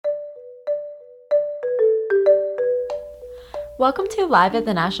Welcome to Live at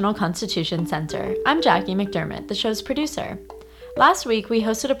the National Constitution Center. I'm Jackie McDermott, the show's producer. Last week, we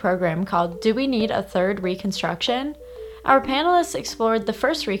hosted a program called Do We Need a Third Reconstruction? Our panelists explored the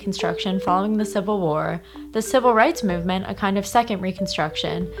first Reconstruction following the Civil War, the Civil Rights Movement, a kind of second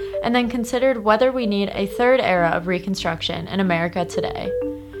Reconstruction, and then considered whether we need a third era of Reconstruction in America today.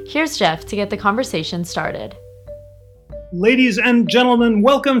 Here's Jeff to get the conversation started. Ladies and gentlemen,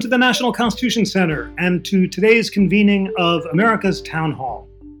 welcome to the National Constitution Center and to today's convening of America's Town Hall.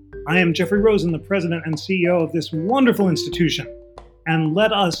 I am Jeffrey Rosen, the president and CEO of this wonderful institution, and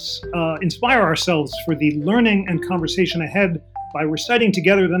let us inspire ourselves for the learning and conversation ahead by reciting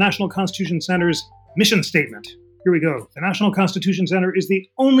together the National Constitution Center's mission statement. Here we go. The National Constitution Center is the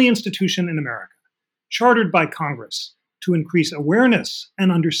only institution in America chartered by Congress to increase awareness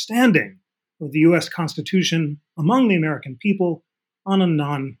and understanding of the U.S. Constitution among the American people on a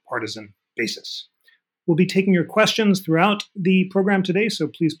nonpartisan basis. We'll be taking your questions throughout the program today, so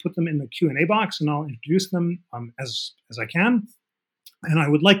please put them in the Q&A box, and I'll introduce them as I can. And I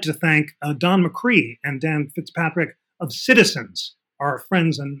would like to thank Don McCree and Dan Fitzpatrick of Citizens, our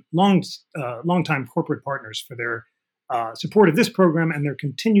friends and longtime corporate partners, for their support of this program and their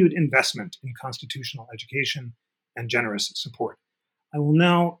continued investment in constitutional education and generous support. I will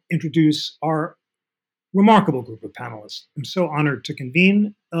now introduce our remarkable group of panelists. I'm so honored to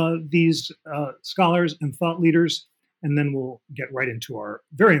convene these scholars and thought leaders, and then we'll get right into our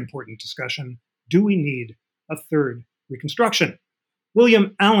very important discussion. Do we need a third Reconstruction?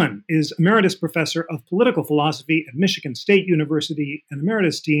 William Allen is Emeritus Professor of Political Philosophy at Michigan State University and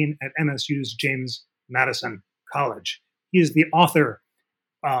Emeritus Dean at MSU's James Madison College. He is the author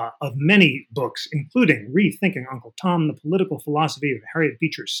of many books, including Rethinking Uncle Tom, The Political Philosophy of Harriet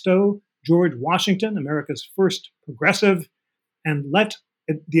Beecher Stowe, George Washington, America's First Progressive, and Let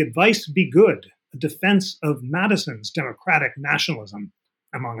the Advice Be Good, a defense of Madison's democratic nationalism,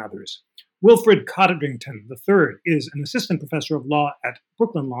 among others. Wilfred Codrington III is an assistant professor of law at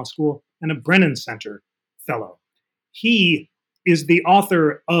Brooklyn Law School and a Brennan Center fellow. He is the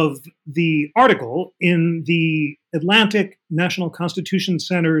author of the article in the Atlantic National Constitution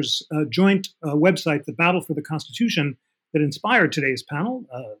Center's joint website, The Battle for the Constitution, that inspired today's panel,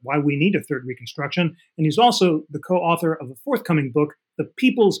 Why We Need a Third Reconstruction. And he's also the co-author of a forthcoming book, The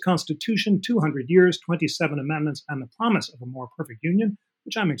People's Constitution, 200 Years, 27 Amendments, and the Promise of a More Perfect Union,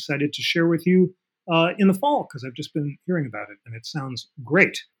 which I'm excited to share with you in the fall, because I've just been hearing about it, and it sounds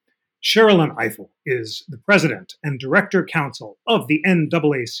great. Sherrilyn Ifill is the president and director counsel of the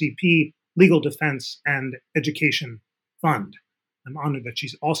NAACP Legal Defense and Education Fund. I'm honored that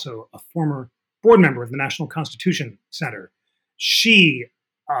she's also a former board member of the National Constitution Center. She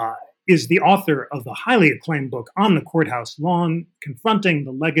is the author of the highly acclaimed book On the Courthouse Lawn, Confronting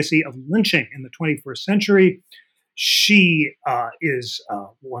the Legacy of Lynching in the 21st Century. She is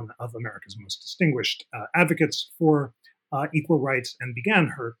one of America's most distinguished advocates for equal rights, and began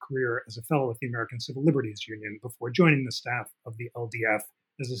her career as a fellow at the American Civil Liberties Union before joining the staff of the LDF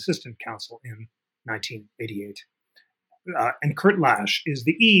as assistant counsel in 1988. And Kurt Lash is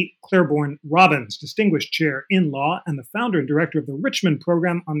the E. Claiborne Robbins Distinguished Chair in Law and the founder and director of the Richmond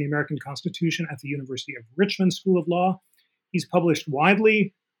Program on the American Constitution at the University of Richmond School of Law. He's published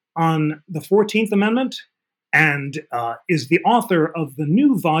widely on the 14th Amendment and is the author of the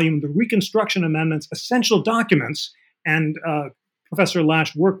new volume, The Reconstruction Amendments, Essential Documents. And Professor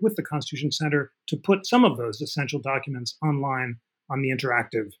Lash worked with the Constitution Center to put some of those essential documents online on the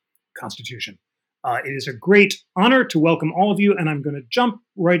interactive Constitution. It is a great honor to welcome all of you, and I'm going to jump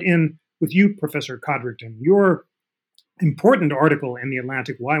right in with you, Professor Codrington. Your important article in The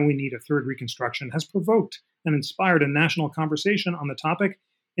Atlantic, Why We Need a Third Reconstruction, has provoked and inspired a national conversation on the topic.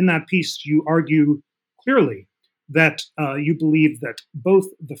 In that piece, you argue clearly that you believe that both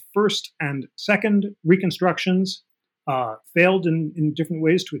the first and second Reconstructions failed in different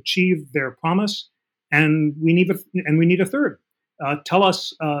ways to achieve their promise, and we need a third. Tell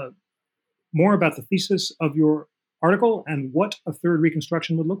us more about the thesis of your article and what a third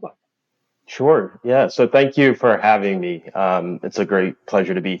Reconstruction would look like. Sure. Yeah. So thank you for having me. It's a great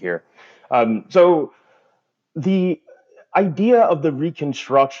pleasure to be here. So the idea of the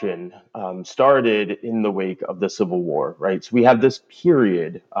Reconstruction started in the wake of the Civil War, right? So we have this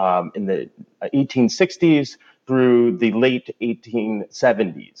period in the 1860s through the late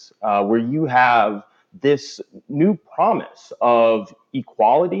 1870s where you have this new promise of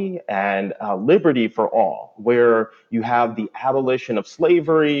equality and liberty for all, where you have the abolition of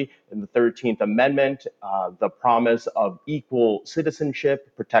slavery in the 13th Amendment, the promise of equal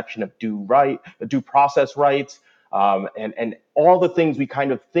citizenship, protection of due process rights, and all the things we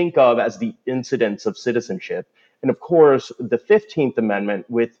kind of think of as the incidents of citizenship. And of course, the 15th Amendment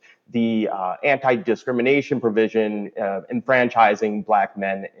with the anti-discrimination provision enfranchising Black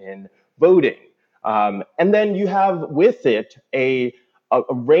men in voting. And then you have with it a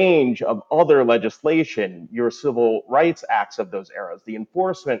range of other legislation, your civil rights acts of those eras, the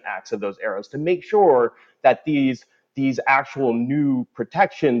enforcement acts of those eras, to make sure that these actual new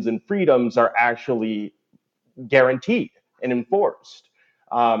protections and freedoms are actually guaranteed and enforced.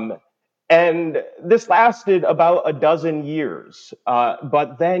 And this lasted about a dozen years.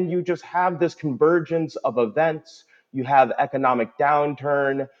 But then you just have this convergence of events. You have economic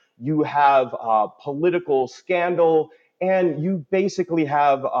downturn, you have political scandal, and you basically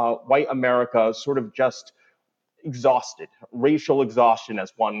have white America sort of just exhausted, racial exhaustion,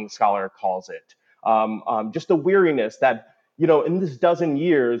 as one scholar calls it. Just a weariness that, in this dozen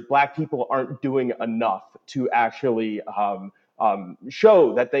years, Black people aren't doing enough to actually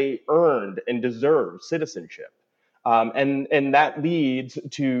show that they earned and deserve citizenship. And that leads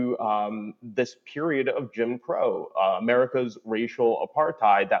to this period of Jim Crow, America's racial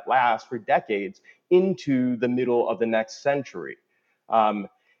apartheid that lasts for decades into the middle of the next century.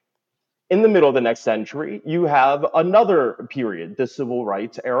 In the middle of the next century, you have another period, the civil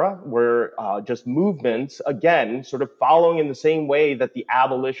rights era, where just movements, again, sort of following in the same way that the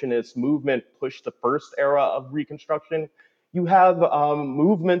abolitionist movement pushed the first era of Reconstruction, you have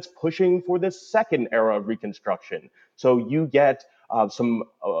movements pushing for this second era of Reconstruction. So you get some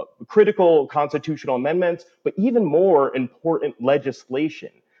critical constitutional amendments, but even more important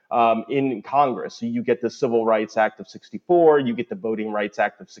legislation in Congress. So you get the Civil Rights Act of 64, you get the Voting Rights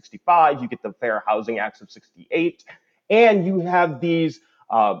Act of 65, you get the Fair Housing Act of 68, and you have these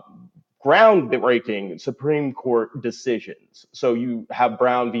groundbreaking Supreme Court decisions. So you have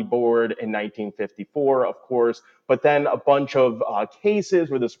Brown v. Board in 1954, of course, but then a bunch of cases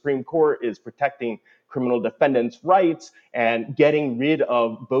where the Supreme Court is protecting criminal defendants' rights and getting rid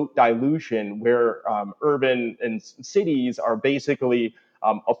of vote dilution, where urban and cities are basically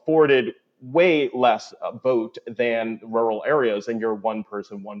afforded way less vote than rural areas in your one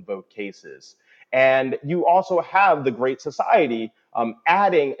person, one vote cases. And you also have the Great Society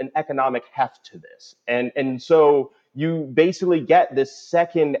adding an economic heft to this. And so you basically get this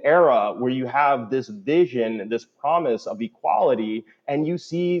second era where you have this vision, this promise of equality, and you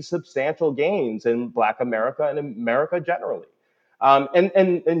see substantial gains in Black America and America generally.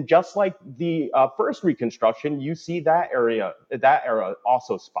 And just like the first Reconstruction, you see that era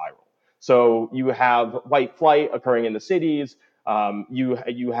also spiral. So you have white flight occurring in the cities.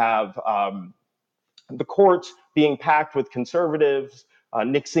 You have the courts being packed with conservatives.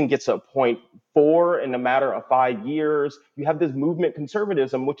 Nixon gets a 0.4 in a matter of 5 years. You have this movement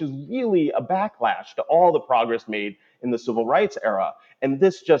conservatism, which is really a backlash to all the progress made in the civil rights era. And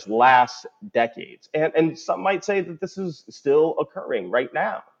this just lasts decades. And some might say that this is still occurring right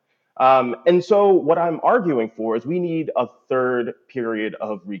now. And so what I'm arguing for is we need a third period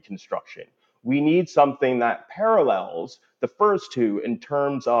of Reconstruction. We need something that parallels the first two in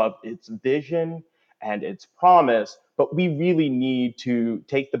terms of its vision and its promise, but we really need to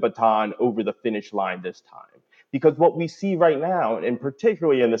take the baton over the finish line this time. Because what we see right now, and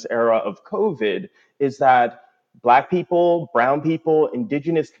particularly in this era of COVID, is that Black people, brown people,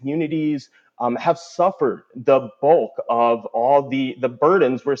 indigenous communities have suffered the bulk of all the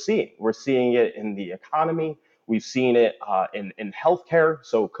burdens we're seeing. We're seeing it in the economy. We've seen it in healthcare.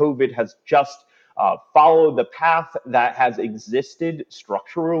 So COVID has just followed the path that has existed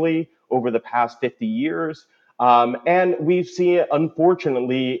structurally over the past 50 years. And we've seen it,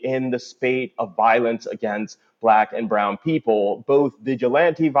 unfortunately, in the spate of violence against Black and brown people, both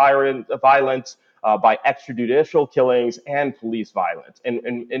vigilante violence by extrajudicial killings and police violence.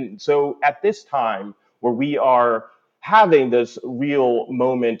 And so at this time where we are having this real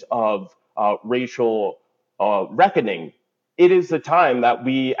moment of racial reckoning, it is the time that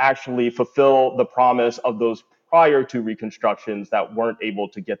we actually fulfill the promise of those prior to Reconstructions that weren't able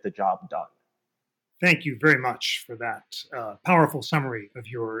to get the job done. Thank you very much for that powerful summary of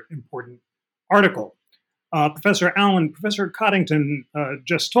your important article. Professor Allen, Professor Coddington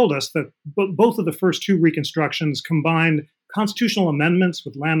just told us that both of the first two Reconstructions combined constitutional amendments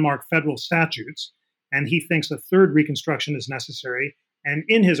with landmark federal statutes, and he thinks a third Reconstruction is necessary. And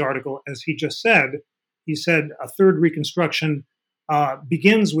in his article, as he just said, he said a third Reconstruction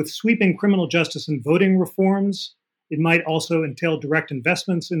begins with sweeping criminal justice and voting reforms. It might also entail direct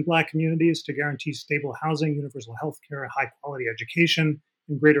investments in Black communities to guarantee stable housing, universal health care, high-quality education,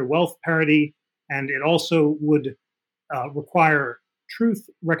 and greater wealth parity. And it also would require truth,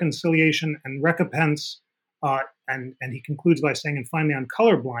 reconciliation, and recompense. And he concludes by saying, and finally, on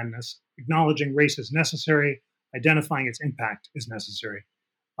colorblindness, acknowledging race is necessary, identifying its impact is necessary.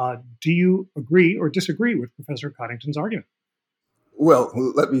 Do you agree or disagree with Professor Coddington's argument? Well,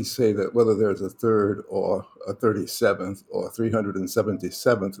 let me say that whether there's a third or a 37th or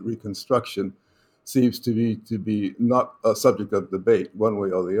 377th Reconstruction seems to be not a subject of debate one way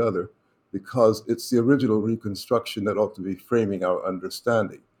or the other, because it's the original Reconstruction that ought to be framing our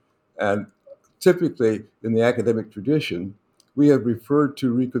understanding. And typically in the academic tradition, we have referred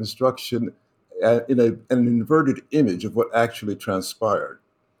to Reconstruction in an inverted image of what actually transpired.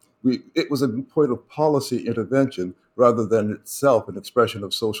 It was a point of policy intervention rather than itself an expression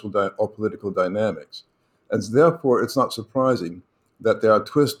of social or political dynamics. And therefore, it's not surprising that there are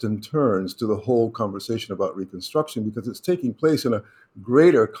twists and turns to the whole conversation about Reconstruction, because it's taking place in a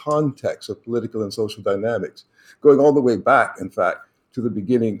greater context of political and social dynamics, going all the way back, in fact, to the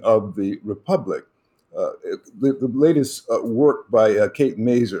beginning of the Republic. The latest work by Kate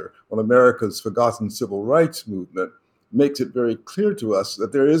Mazur on America's forgotten civil rights movement makes it very clear to us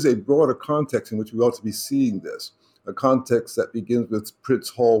that there is a broader context in which we ought to be seeing this, a context that begins with Prince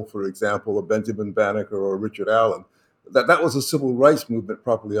Hall, for example, or Benjamin Banneker or Richard Allen. That was a civil rights movement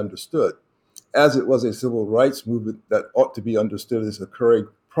properly understood, as it was a civil rights movement that ought to be understood as occurring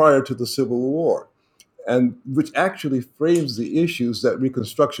prior to the Civil War, and which actually frames the issues that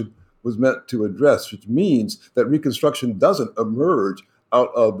Reconstruction was meant to address, which means that Reconstruction doesn't emerge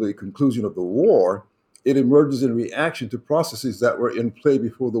out of the conclusion of the war. It emerges in reaction to processes that were in play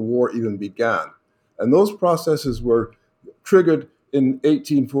before the war even began. And those processes were triggered in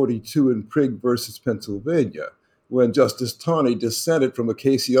 1842 in Prigg versus Pennsylvania, when Justice Taney dissented from a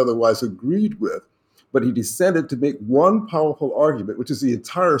case he otherwise agreed with. But he dissented to make one powerful argument, which is the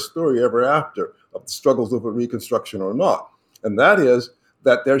entire story ever after of the struggles over Reconstruction or not. And that is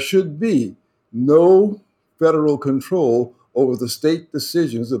that there should be no federal control over the state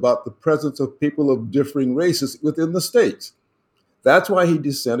decisions about the presence of people of differing races within the states. That's why he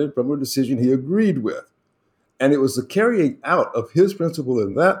dissented from a decision he agreed with. And it was the carrying out of his principle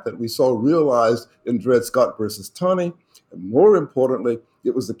in that we saw realized in Dred Scott versus Taney. And more importantly,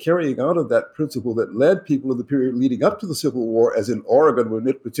 it was the carrying out of that principle that led people in the period leading up to the Civil War, as in Oregon, when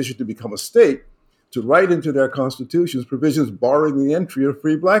it petitioned to become a state, to write into their constitutions provisions barring the entry of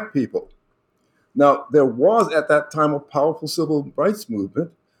free Black people. Now, there was at that time a powerful civil rights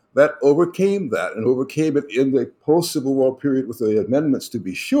movement that overcame that and overcame it in the post-Civil War period with the amendments, to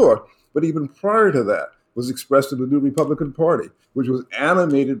be sure, but even prior to that was expressed in the new Republican Party, which was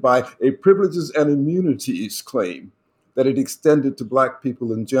animated by a privileges and immunities claim that it extended to Black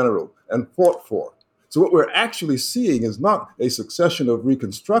people in general and fought for. So what we're actually seeing is not a succession of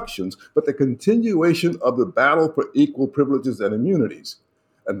reconstructions, but the continuation of the battle for equal privileges and immunities.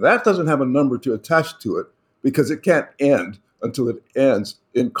 And that doesn't have a number to attach to it, because it can't end until it ends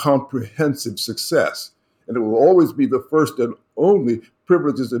in comprehensive success. And it will always be the first and only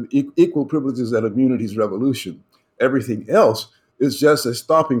privileges and equal privileges and immunities revolution. Everything else is just a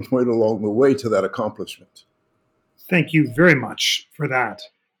stopping point along the way to that accomplishment. Thank you very much for that.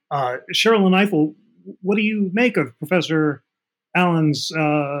 Sherrilyn Ifill, what do you make of Professor Allen's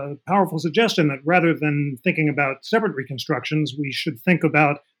powerful suggestion that rather than thinking about separate reconstructions, we should think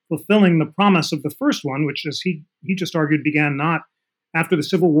about fulfilling the promise of the first one, which, as he just argued, began not after the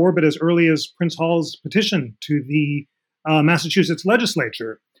Civil War, but as early as Prince Hall's petition to the Massachusetts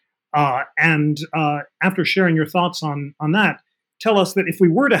legislature. And after sharing your thoughts on that, tell us that if we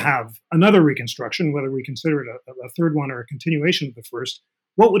were to have another reconstruction, whether we consider it a third one or a continuation of the first,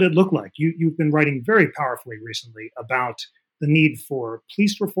 what would it look like? You've been writing very powerfully recently about the need for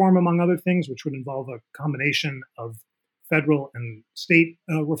police reform, among other things, which would involve a combination of federal and state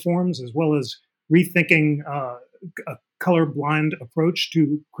reforms, as well as rethinking a colorblind approach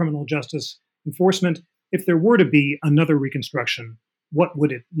to criminal justice enforcement. If there were to be another reconstruction, what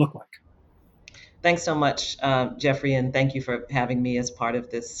would it look like? Thanks so much, Jeffrey, and thank you for having me as part of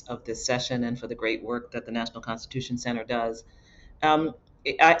this session and for the great work that the National Constitution Center does.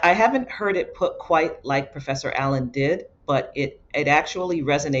 I haven't heard it put quite like Professor Allen did, but it actually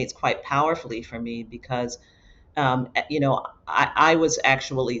resonates quite powerfully for me because, I was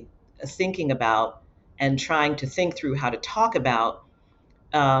actually thinking about and trying to think through how to talk about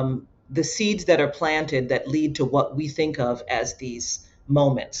the seeds that are planted that lead to what we think of as these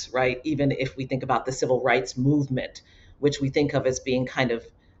moments, right? Even if we think about the civil rights movement, which we think of as being kind of,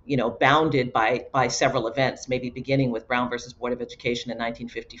 bounded by several events, maybe beginning with Brown versus Board of Education in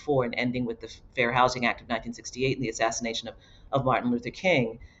 1954 and ending with the Fair Housing Act of 1968 and the assassination of Martin Luther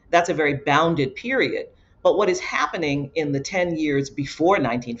King. That's a very bounded period. But what is happening in the 10 years before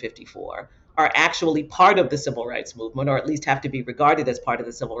 1954 are actually part of the civil rights movement, or at least have to be regarded as part of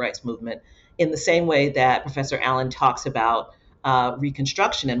the civil rights movement, in the same way that Professor Allen talks about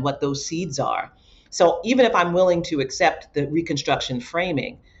Reconstruction and what those seeds are. So even if I'm willing to accept the Reconstruction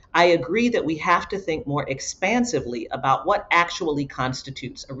framing, I agree that we have to think more expansively about what actually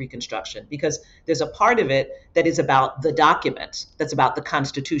constitutes a Reconstruction, because there's a part of it that is about the documents, that's about the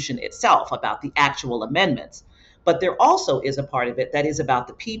Constitution itself, about the actual amendments. But there also is a part of it that is about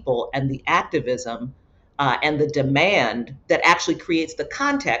the people and the activism and the demand that actually creates the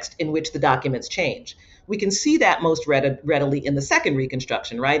context in which the documents change. We can see that most readily in the second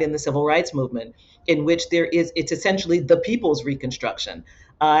Reconstruction, right, in the civil rights movement, in which it's essentially the people's Reconstruction.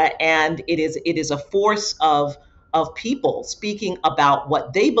 And it is a force of people speaking about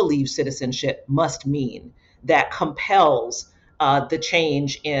what they believe citizenship must mean that compels the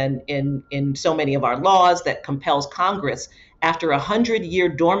change in so many of our laws, that compels Congress, after 100-year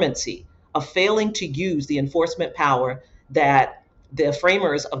dormancy of failing to use the enforcement power that the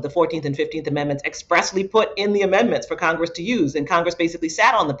framers of the 14th and 15th Amendments expressly put in the amendments for Congress to use. And Congress basically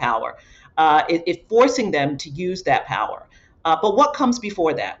sat on the power, it forcing them to use that power. But what comes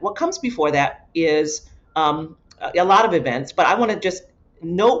before that? What comes before that is a lot of events, but I want to just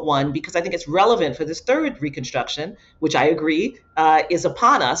note one because I think it's relevant for this third Reconstruction, which I agree is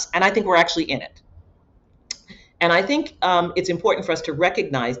upon us, and I think we're actually in it. And I think it's important for us to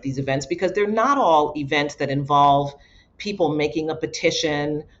recognize these events because they're not all events that involve people making a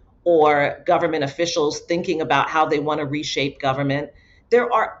petition or government officials thinking about how they want to reshape government.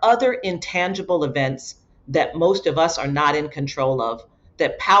 There are other intangible events that most of us are not in control of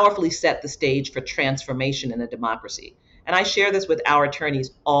that powerfully set the stage for transformation in a democracy. And I share this with our attorneys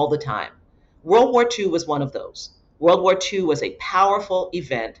all the time. World War II was one of those. World War II was a powerful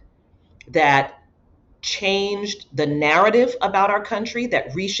event that changed the narrative about our country,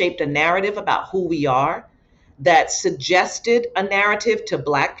 that reshaped a narrative about who we are, that suggested a narrative to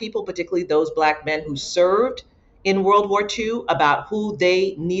Black people, particularly those Black men who served in World War II, about who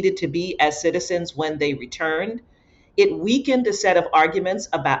they needed to be as citizens when they returned. It weakened a set of arguments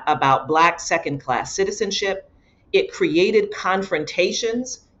about Black second-class citizenship. It created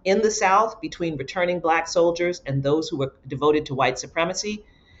confrontations in the South between returning Black soldiers and those who were devoted to white supremacy.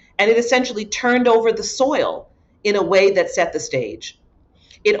 And it essentially turned over the soil in a way that set the stage.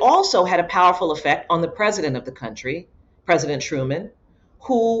 It also had a powerful effect on the president of the country, President Truman,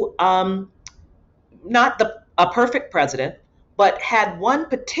 who, not a perfect president, but had one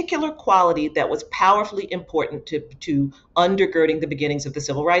particular quality that was powerfully important to undergirding the beginnings of the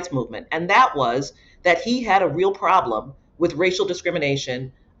civil rights movement. And that was that he had a real problem with racial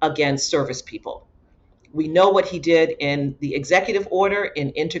discrimination against service people. We know what he did in the executive order in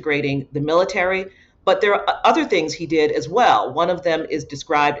integrating the military, but there are other things he did as well. One of them is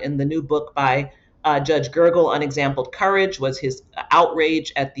described in the new book by Judge Gergel, Unexampled Courage, was his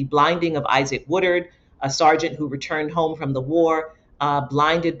outrage at the blinding of Isaac Woodard, a sergeant who returned home from the war,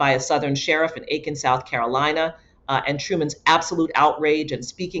 blinded by a Southern sheriff in Aiken, South Carolina, and Truman's absolute outrage and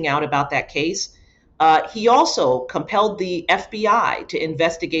speaking out about that case. He also compelled the FBI to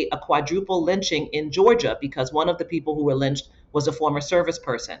investigate a quadruple lynching in Georgia because one of the people who were lynched was a former service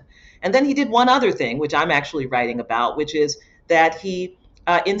person. And then he did one other thing, which I'm actually writing about, which is that he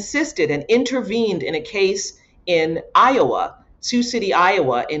insisted and intervened in a case in Iowa, Sioux City,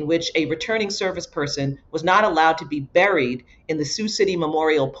 Iowa, in which a returning service person was not allowed to be buried in the Sioux City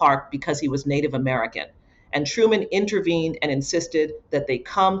Memorial Park because he was Native American. And Truman intervened and insisted that they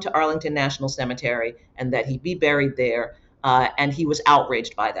come to Arlington National Cemetery and that he be buried there. And he was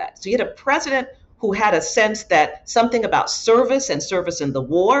outraged by that. So you had a president who had a sense that something about service and service in the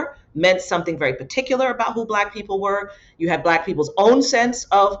war meant something very particular about who Black people were. You had Black people's own sense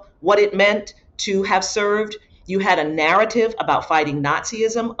of what it meant to have served. You had a narrative about fighting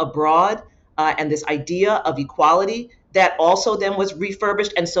Nazism abroad and this idea of equality that also then was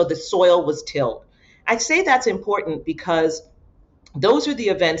refurbished. And so the soil was tilled. I say that's important because those are the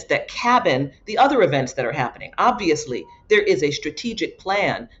events that cabin the other events that are happening. Obviously, there is a strategic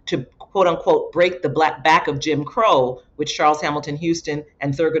plan to, quote unquote, break the black back of Jim Crow, which Charles Hamilton Houston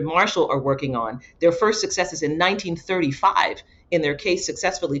and Thurgood Marshall are working on. Their first success is in 1935 in their case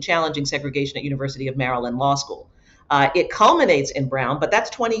successfully challenging segregation at University of Maryland Law School. It culminates in Brown, but that's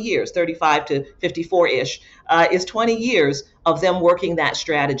 20 years, 35 to 54-ish, is 20 years of them working that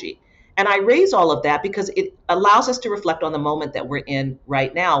strategy. And I raise all of that because it allows us to reflect on the moment that we're in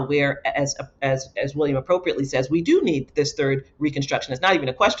right now, where, as William appropriately says, we do need this third Reconstruction. It's not even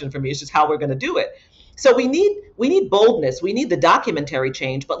a question for me, it's just how we're going to do it. So we need boldness, we need the documentary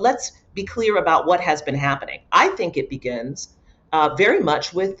change, but let's be clear about what has been happening. I think it begins very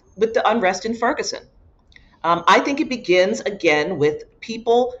much with the unrest in Ferguson. I think it begins again with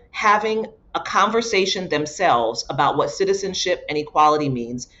people having a conversation themselves about what citizenship and equality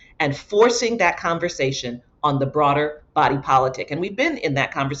means and forcing that conversation on the broader body politic. And we've been in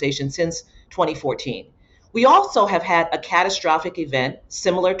that conversation since 2014. We also have had a catastrophic event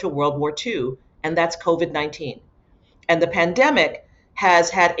similar to World War II, and that's COVID-19. And the pandemic has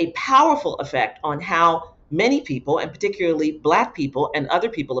had a powerful effect on how many people, and particularly Black people and other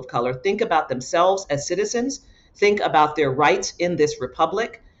people of color, think about themselves as citizens, think about their rights in this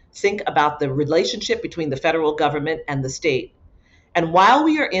republic, think about the relationship between the federal government and the state. And while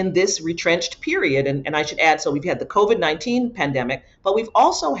we are in this retrenched period, and I should add, so we've had the COVID-19 pandemic, but we've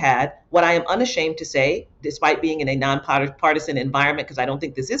also had what I am unashamed to say, despite being in a nonpartisan environment, because I don't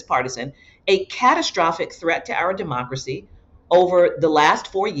think this is partisan, a catastrophic threat to our democracy over the last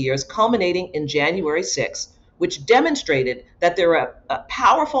 4 years, culminating in January 6th, which demonstrated that there are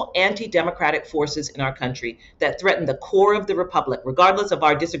powerful anti-democratic forces in our country that threaten the core of the republic, regardless of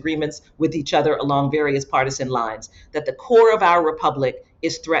our disagreements with each other along various partisan lines, that the core of our republic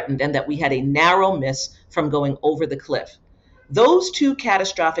is threatened and that we had a narrow miss from going over the cliff. Those two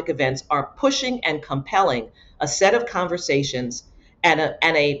catastrophic events are pushing and compelling a set of conversations and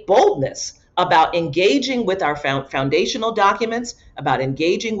a boldness about engaging with our foundational documents, about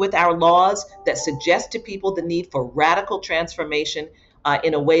engaging with our laws that suggest to people the need for radical transformation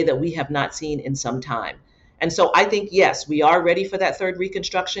in a way that we have not seen in some time. And so I think, yes, we are ready for that third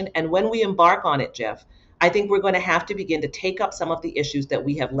Reconstruction. And when we embark on it, Jeff, I think we're going to have to begin to take up some of the issues that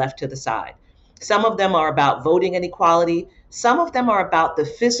we have left to the side. Some of them are about voting inequality. Some of them are about the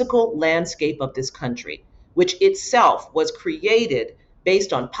physical landscape of this country, which itself was created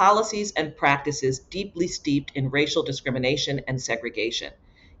based on policies and practices deeply steeped in racial discrimination and segregation.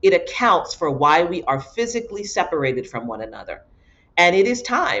 It accounts for why we are physically separated from one another. And it is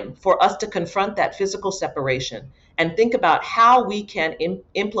time for us to confront that physical separation and think about how we can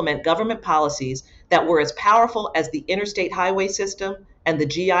implement government policies that were as powerful as the interstate highway system and the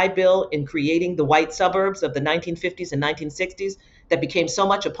GI Bill in creating the white suburbs of the 1950s and 1960s that became so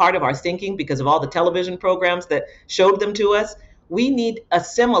much a part of our thinking because of all the television programs that showed them to us. We need a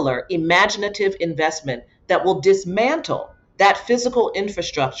similar imaginative investment that will dismantle that physical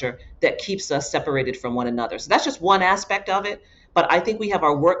infrastructure that keeps us separated from one another. So that's just one aspect of it, but I think we have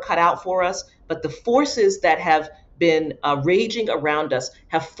our work cut out for us. But the forces that have been raging around us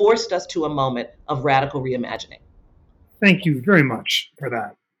have forced us to a moment of radical reimagining. Thank you very much for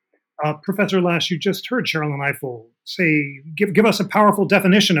that. Professor Lasch, you just heard Sherrilyn Ifill say, give us a powerful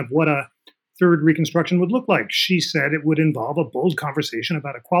definition of what a third Reconstruction would look like. She said it would involve a bold conversation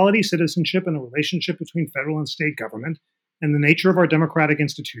about equality, citizenship, and the relationship between federal and state government and the nature of our democratic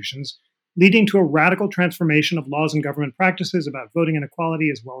institutions, leading to a radical transformation of laws and government practices about voting and equality,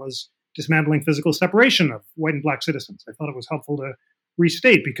 as well as dismantling physical separation of white and Black citizens. I thought it was helpful to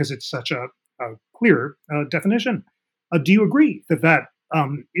restate because it's such a clear definition. Do you agree that that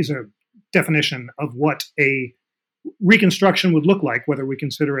is a definition of what a Reconstruction would look like, whether we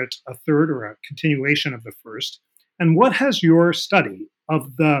consider it a third or a continuation of the first? And what has your study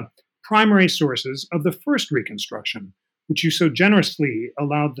of the primary sources of the first Reconstruction, which you so generously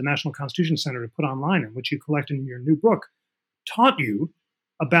allowed the National Constitution Center to put online and which you collect in your new book, taught you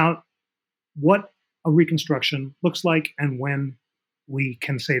about what a Reconstruction looks like and when we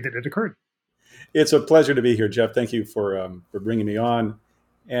can say that it occurred? It's a pleasure to be here, Jeff. Thank you for bringing me on,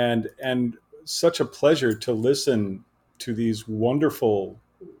 and such a pleasure to listen to these wonderful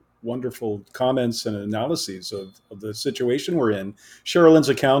comments and analyses of the situation we're in. Sherrilyn's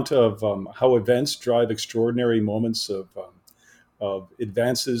account of how events drive extraordinary moments of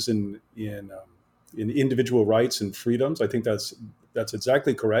advances in individual rights and freedoms. I think that's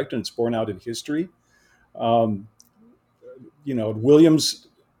exactly correct, and it's borne out in history. Williams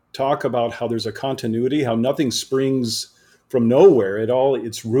talk about how there's a continuity, how nothing springs from nowhere at all.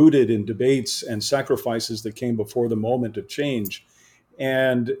 It's rooted in debates and sacrifices that came before the moment of change.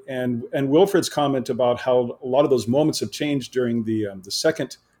 And Wilfred's comment about how a lot of those moments have changed during the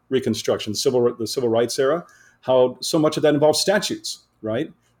second Reconstruction, the civil rights era, how so much of that involves statutes,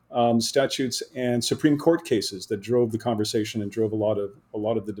 right? Statutes and Supreme Court cases that drove the conversation and drove a lot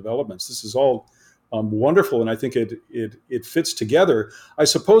of the developments. This is all wonderful, and I think it fits together. I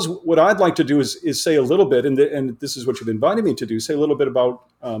suppose what I'd like to do is say a little bit, and this is what you've invited me to do, say a little bit about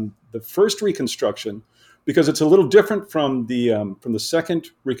the first Reconstruction, because it's a little different from the second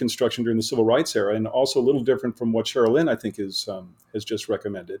Reconstruction during the Civil Rights era, and also a little different from what Sherrilyn, I think, has just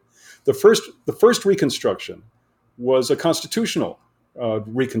recommended. The first Reconstruction was a constitutional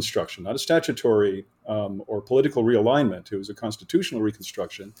reconstruction, not a statutory or political realignment. It was a constitutional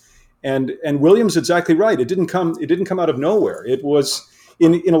reconstruction. And William's exactly right. It didn't come out of nowhere. It was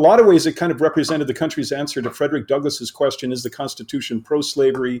in a lot of ways, it kind of represented the country's answer to Frederick Douglass's question: is the Constitution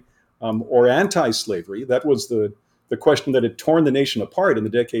pro-slavery or anti-slavery? That was the question that had torn the nation apart in the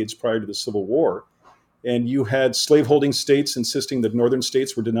decades prior to the Civil War. And you had slaveholding states insisting that northern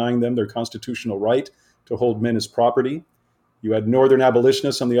states were denying them their constitutional right to hold men as property. You had northern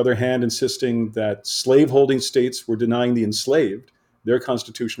abolitionists, on the other hand, insisting that slaveholding states were denying the enslaved their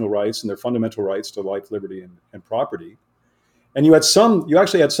constitutional rights and their fundamental rights to life, liberty, and property. And you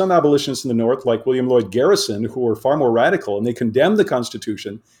actually had some abolitionists in the North, like William Lloyd Garrison, who were far more radical, and they condemned the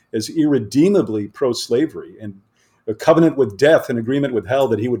Constitution as irredeemably pro-slavery and a covenant with death, an agreement with hell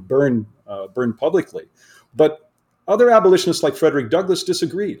that he would burn publicly. But other abolitionists like Frederick Douglass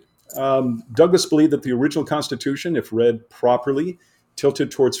disagreed. Douglass believed that the original Constitution, if read properly,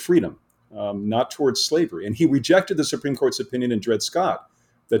 tilted towards freedom, not towards slavery. And he rejected the Supreme Court's opinion in Dred Scott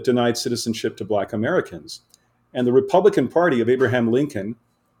that denied citizenship to Black Americans. And the Republican Party of Abraham Lincoln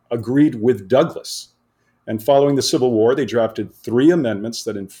agreed with Douglass. And following the Civil War, they drafted 3 amendments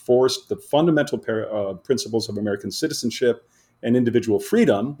that enforced the fundamental principles of American citizenship and individual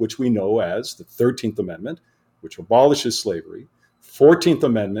freedom, which we know as the 13th Amendment, which abolishes slavery, 14th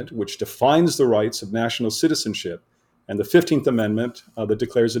Amendment, which defines the rights of national citizenship, and the 15th Amendment that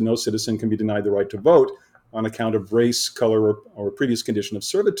declares that no citizen can be denied the right to vote on account of race, color, or previous condition of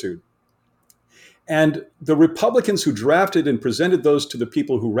servitude. And the Republicans who drafted and presented those to the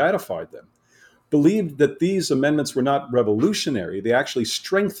people who ratified them believed that these amendments were not revolutionary. They actually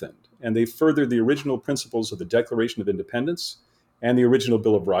strengthened and they furthered the original principles of the Declaration of Independence and the original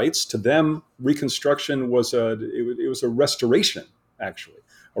Bill of Rights. To them, Reconstruction was a restoration, actually,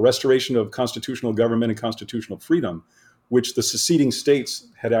 a restoration of constitutional government and constitutional freedom, which the seceding states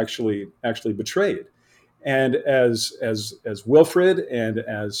had actually betrayed. And as Wilfred and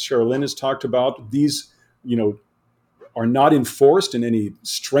as Sherilyn has talked about, these, are not enforced in any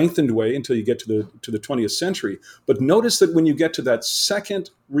strengthened way until you get to the 20th century. But notice that when you get to that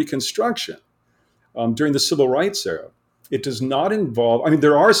second Reconstruction during the Civil Rights era, it does not involve,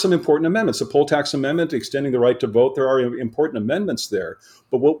 there are some important amendments, the poll tax amendment, extending the right to vote, there are important amendments there.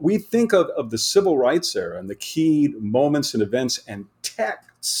 But what we think of the Civil Rights era and the key moments and events and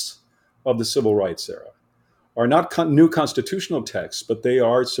texts of the Civil Rights era are not new constitutional texts, but they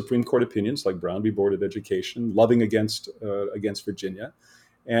are Supreme Court opinions like Brown v. Board of Education, Loving against Virginia,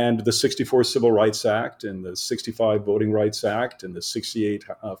 and the 64 Civil Rights Act and the 65 Voting Rights Act and the 68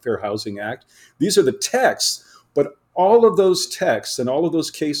 Fair Housing Act. These are the texts, but all of those texts and all of those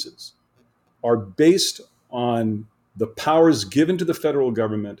cases are based on the powers given to the federal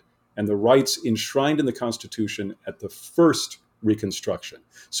government and the rights enshrined in the Constitution at the first Reconstruction.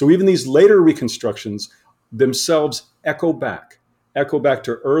 So even these later Reconstructions themselves echo back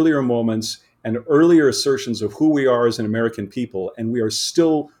to earlier moments and earlier assertions of who we are as an American people, and we are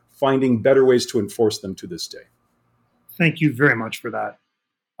still finding better ways to enforce them to this day. Thank you very much for that.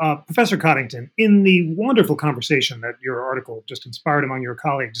 Professor Coddington, in the wonderful conversation that your article just inspired among your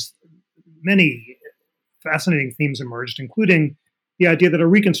colleagues, many fascinating themes emerged, including the idea that a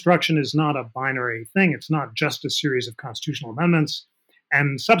reconstruction is not a binary thing. It's not just a series of constitutional amendments.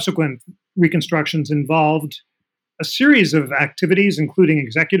 And subsequent reconstructions involved a series of activities, including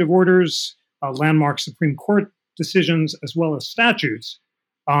executive orders, landmark Supreme Court decisions, as well as statutes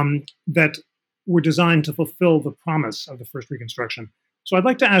that were designed to fulfill the promise of the first Reconstruction. So I'd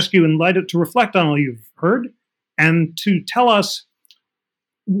like to ask you, to reflect on all you've heard and to tell us,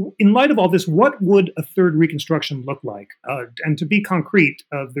 in light of all this, what would a third Reconstruction look like? And to be concrete,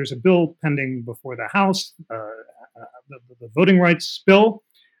 there's a bill pending before the House, the voting rights bill,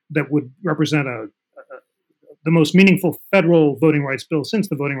 that would represent the most meaningful federal voting rights bill since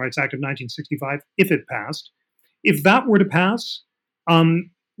the Voting Rights Act of 1965, if it passed. If that were to pass,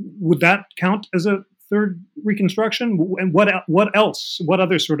 would that count as a third Reconstruction? And what else? What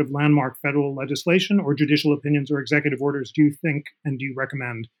other sort of landmark federal legislation or judicial opinions or executive orders do you think and do you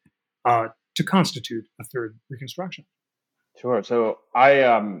recommend to constitute a third Reconstruction? Sure. So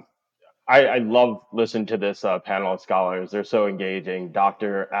I love listening to this panel of scholars. They're so engaging.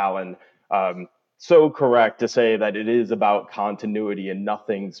 Dr. Allen, so correct to say that it is about continuity and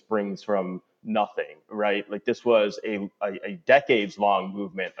nothing springs from nothing, right? Like this was a decades-long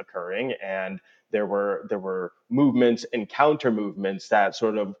movement occurring, and there were movements and counter movements that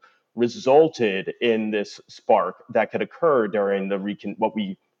sort of resulted in this spark that could occur during what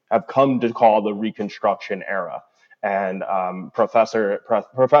we have come to call the Reconstruction era. And Professor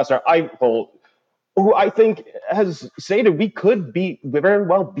Eichholt who I think has stated we could very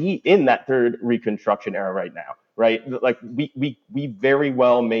well be in that third Reconstruction era right now, right? Like we very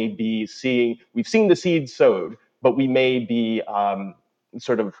well may be we've seen the seeds sowed, but we may be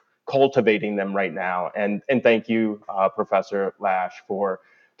sort of cultivating them right now. And thank you, Professor Lasch, for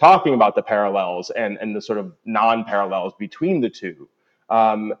talking about the parallels and the sort of non-parallels between the two.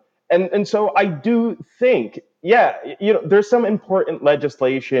 Um, and so I do think, yeah, there's some important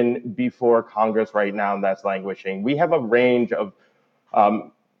legislation before Congress right now that's languishing. We have a range of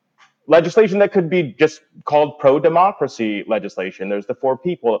um, legislation that could be just called pro-democracy legislation. There's the For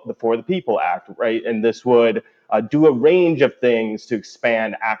the People Act, right? And this would do a range of things to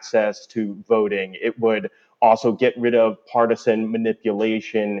expand access to voting. It would also get rid of partisan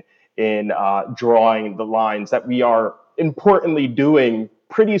manipulation in drawing the lines that we are importantly doing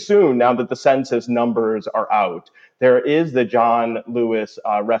pretty soon now that the census numbers are out. There is the John Lewis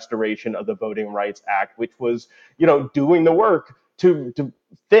Restoration of the Voting Rights Act, which was, doing the work to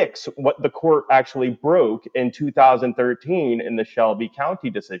fix what the court actually broke in 2013 in the Shelby County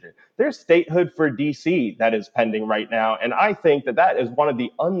decision. There's statehood for DC that is pending right now. And I think that is one of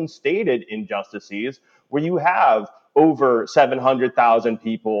the unstated injustices where you have over 700,000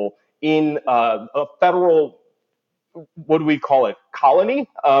 people in a federal, what do we call it, colony,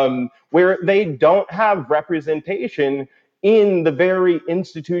 where they don't have representation in the very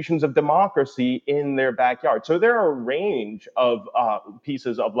institutions of democracy in their backyard. So there are a range of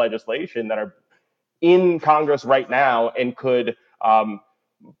pieces of legislation that are in Congress right now and could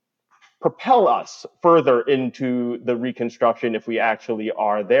propel us further into the Reconstruction if we actually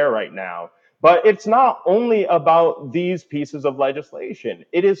are there right now. But it's not only about these pieces of legislation.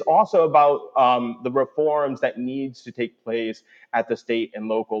 It is also about the reforms that needs to take place at the state and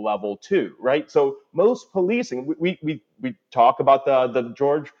local level too, right? So most policing, we talk about the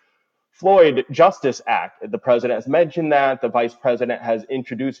George Floyd Justice Act. The president has mentioned that. The vice president has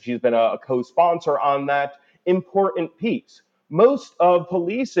introduced, she's been a co-sponsor on that important piece. Most of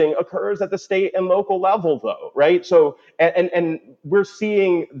policing occurs at the state and local level, though, right? So, and we're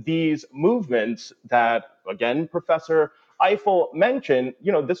seeing these movements that, again, Professor Eiffel mentioned,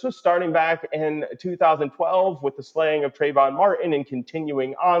 this was starting back in 2012 with the slaying of Trayvon Martin and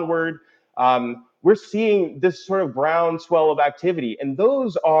continuing onward. We're seeing this sort of groundswell of activity, and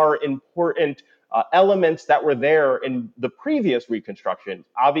those are important elements that were there in the previous Reconstruction.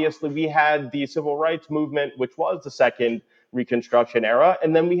 Obviously, we had the Civil Rights Movement, which was the second Reconstruction era,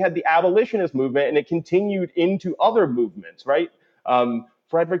 and then we had the abolitionist movement, and it continued into other movements, right?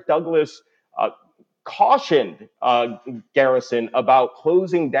 Frederick Douglass cautioned Garrison about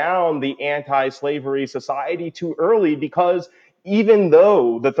closing down the anti-slavery society too early because even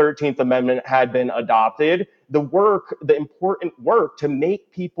though the 13th Amendment had been adopted, the important work to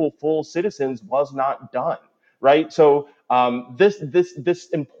make people full citizens was not done, right? So this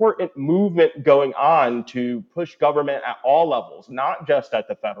important movement going on to push government at all levels, not just at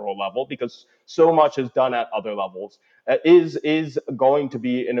the federal level, because so much is done at other levels, is going to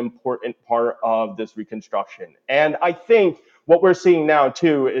be an important part of this Reconstruction. And I think what we're seeing now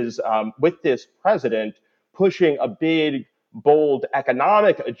too is with this president pushing a big, bold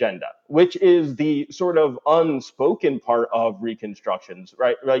economic agenda, which is the sort of unspoken part of Reconstructions,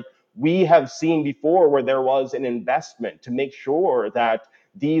 right? Like we have seen before where there was an investment to make sure that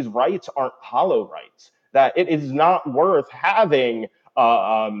these rights aren't hollow rights, that it is not worth having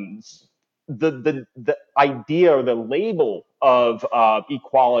the idea or the label of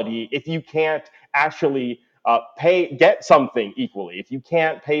equality if you can't actually get something equally, if you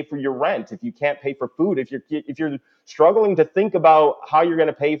can't pay for your rent, if you can't pay for food, if you're struggling to think about how you're going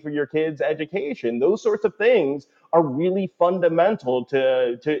to pay for your kids' education. Those sorts of things are really fundamental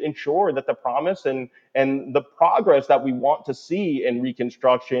to ensure that the promise and the progress that we want to see in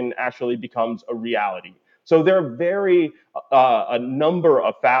Reconstruction actually becomes a reality. So there are a number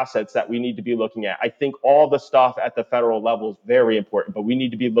of facets that we need to be looking at. I think all the stuff at the federal level is very important, but we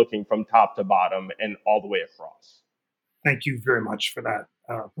need to be looking from top to bottom and all the way across. Thank you very much for that.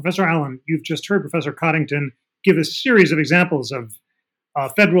 Professor Allen, you've just heard Professor Coddington give a series of examples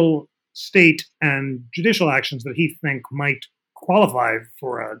of federal, state, and judicial actions that he think might qualify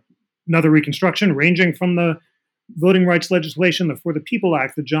for another Reconstruction, ranging from the voting rights legislation, the For the People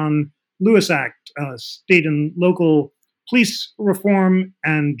Act, the John Lewis Act, state and local police reform,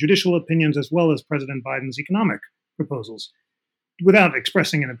 and judicial opinions, as well as President Biden's economic proposals. Without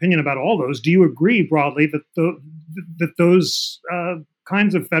expressing an opinion about all those, do you agree broadly that those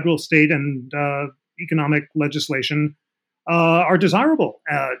kinds of federal, state, and economic legislation are desirable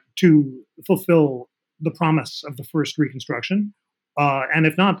to fulfill the promise of the first Reconstruction? And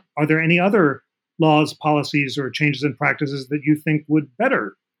if not, are there any other laws, policies, or changes in practices that you think would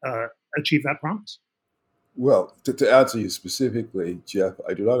better achieve that promise? Well, to answer you specifically, Jeff,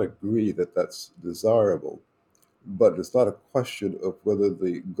 I do not agree that that's desirable, but it's not a question of whether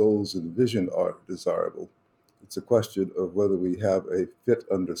the goals and vision are desirable. It's a question of whether we have a fit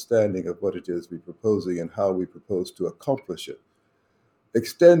understanding of what it is we're proposing and how we propose to accomplish it.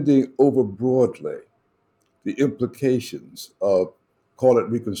 Extending over broadly the implications of, call it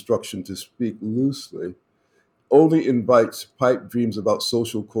Reconstruction to speak loosely, only invites pipe dreams about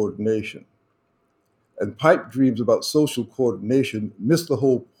social coordination. And pipe dreams about social coordination miss the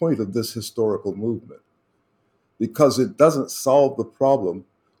whole point of this historical movement because it doesn't solve the problem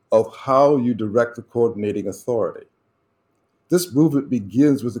of how you direct the coordinating authority. This movement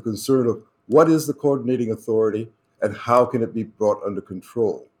begins with the concern of what is the coordinating authority and how can it be brought under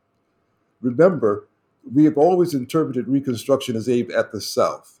control. Remember, we have always interpreted Reconstruction as aimed at the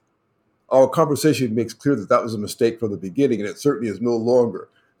South. Our conversation makes clear that that was a mistake from the beginning, and it certainly is no longer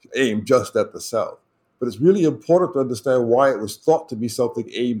aimed just at the South. But it's really important to understand why it was thought to be something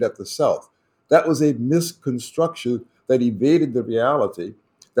aimed at the South. That was a misconstruction that evaded the reality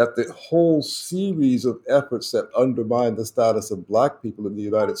that the whole series of efforts that undermined the status of Black people in the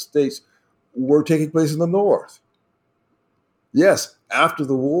United States were taking place in the North. Yes, after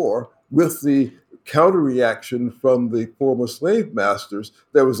the war, with the counter-reaction from the former slave masters,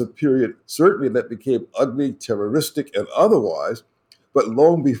 there was a period certainly that became ugly, terroristic, and otherwise. But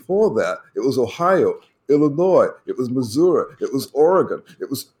long before that, it was Ohio, Illinois, it was Missouri, it was Oregon, it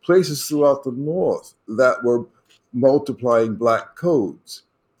was places throughout the North that were multiplying Black codes.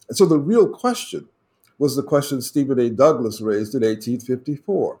 And so the real question was the question Stephen A. Douglas raised in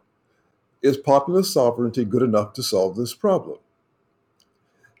 1854. Is popular sovereignty good enough to solve this problem?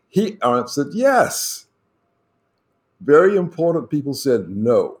 He answered yes. Very important people said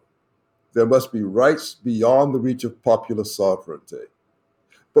no. There must be rights beyond the reach of popular sovereignty.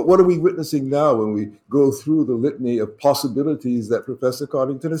 But what are we witnessing now when we go through the litany of possibilities that Professor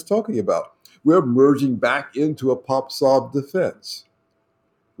Connington is talking about? We're merging back into a pop-sov defense.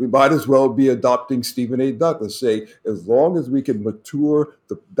 We might as well be adopting Stephen A. Douglas, say, as long as we can mature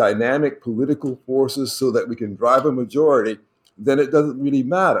the dynamic political forces so that we can drive a majority, then it doesn't really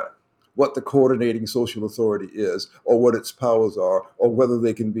matter what the coordinating social authority is or what its powers are or whether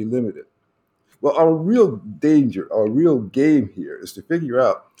they can be limited. Well, our real danger, our real game here is to figure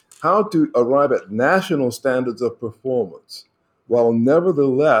out how to arrive at national standards of performance while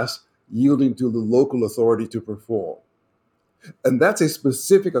nevertheless yielding to the local authority to perform. And that's a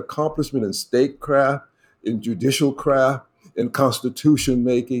specific accomplishment in statecraft, in judicial craft, in constitution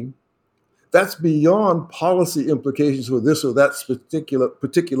making. That's beyond policy implications for this or that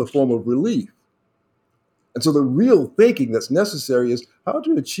particular form of relief. And so the real thinking that's necessary is how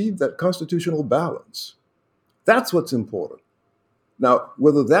to achieve that constitutional balance. That's what's important. Now,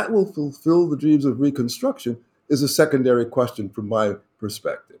 whether that will fulfill the dreams of Reconstruction is a secondary question from my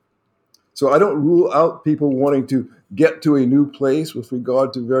perspective. So I don't rule out people wanting to get to a new place with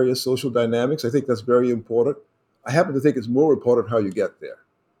regard to various social dynamics. I think that's very important. I happen to think it's more important how you get there.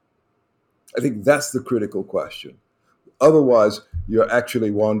 I think that's the critical question. Otherwise, you're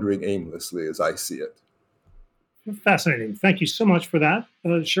actually wandering aimlessly as I see it. Fascinating. Thank you so much for that.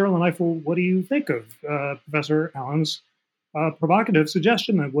 Cheryl and Eiffel, what do you think of Professor Allen's provocative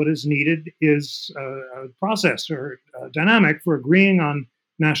suggestion that what is needed is a process or a dynamic for agreeing on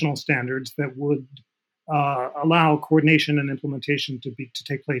national standards that would allow coordination and implementation to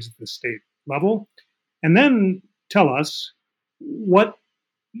take place at the state level, and then tell us what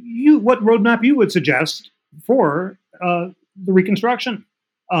roadmap you would suggest for the Reconstruction.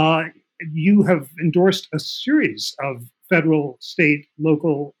 You have endorsed a series of federal, state,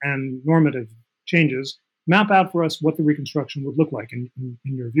 local, and normative changes. Map out for us what the Reconstruction would look like in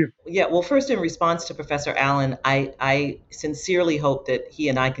your view. Yeah, well, first, in response to Professor Allen, I sincerely hope that he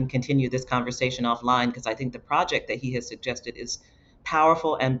and I can continue this conversation offline, because I think the project that he has suggested is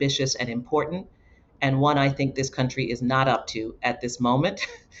powerful, ambitious, and important, and one I think this country is not up to at this moment.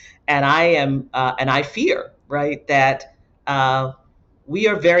 And I fear, right, that we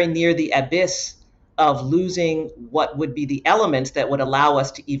are very near the abyss of losing what would be the elements that would allow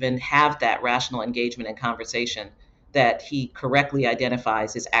us to even have that rational engagement and conversation that he correctly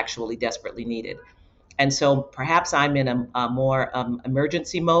identifies is actually desperately needed. And so perhaps I'm in a more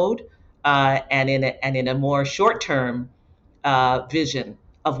emergency mode and in a more short-term vision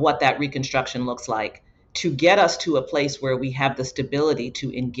of what that Reconstruction looks like, to get us to a place where we have the stability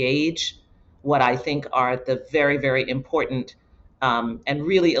to engage what I think are the very, very important and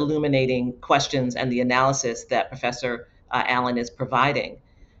really illuminating questions and the analysis that Professor Allen is providing.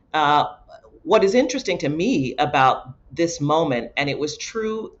 what is interesting to me about this moment, and it was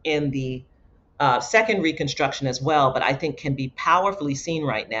true in the second Reconstruction as well, but I think can be powerfully seen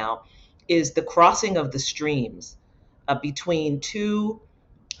right now, is the crossing of the streams between two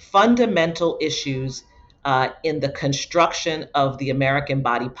fundamental issues in the construction of the American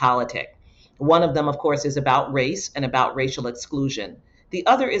body politic. One of them, of course, is about race and about racial exclusion. The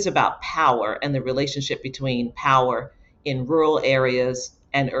other is about power and the relationship between power in rural areas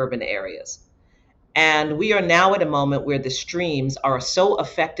and urban areas. And we are now at a moment where the streams are so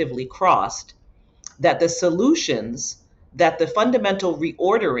effectively crossed that the solutions, that the fundamental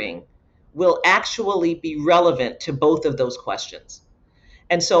reordering will actually be relevant to both of those questions.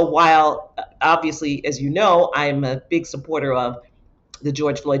 And so while obviously, as you know, I'm a big supporter of the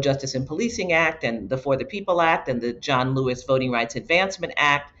George Floyd Justice in Policing Act and the For the People Act and the John Lewis Voting Rights Advancement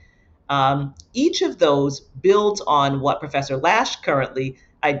Act, each of those builds on what Professor Lasch currently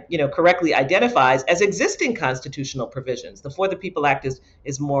correctly identifies as existing constitutional provisions. The For the People Act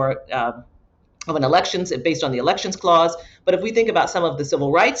is more of an elections based on the elections clause. But if we think about some of the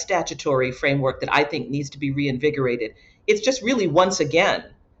civil rights statutory framework that I think needs to be reinvigorated, it's just really once again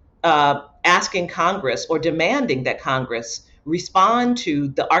asking Congress or demanding that Congress respond to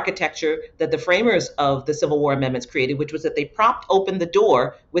the architecture that the framers of the Civil War amendments created, which was that they propped open the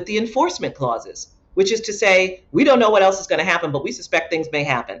door with the enforcement clauses, which is to say, we don't know what else is going to happen, but we suspect things may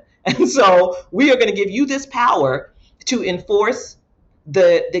happen. And so we are going to give you this power to enforce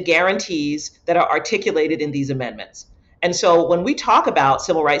the guarantees that are articulated in these amendments. And so when we talk about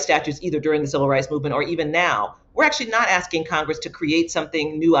civil rights statutes, either during the civil rights movement or even now, we're actually not asking Congress to create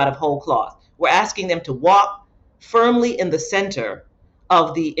something new out of whole cloth. We're asking them to walk firmly in the center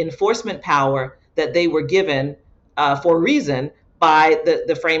of the enforcement power that they were given for a reason by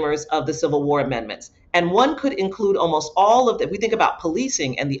the framers of the Civil War amendments. And one could include almost all of that. We think about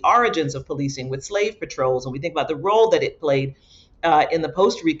policing and the origins of policing with slave patrols, and we think about the role that it played in the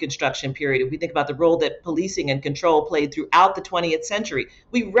post-Reconstruction period. If we think about the role that policing and control played throughout the 20th century,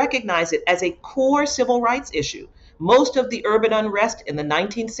 we recognize it as a core civil rights issue. Most of the urban unrest in the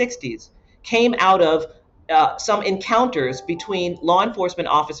 1960s came out of some encounters between law enforcement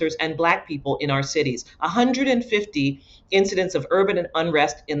officers and Black people in our cities. 150 incidents of urban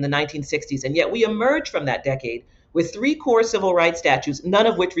unrest in the 1960s. And yet we emerged from that decade with 3 core civil rights statutes, none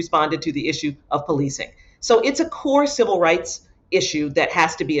of which responded to the issue of policing. So it's a core civil rights issue that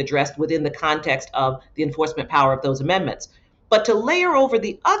has to be addressed within the context of the enforcement power of those amendments. But to layer over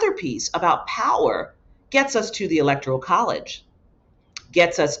the other piece about power gets us to the Electoral College,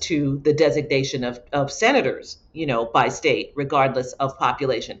 gets us to the designation of senators, by state, regardless of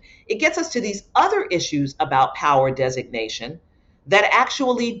population. It gets us to these other issues about power designation that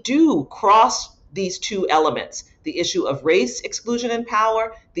actually do cross these two elements: the issue of race exclusion and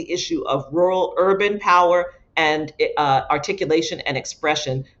power, the issue of rural urban power, and articulation and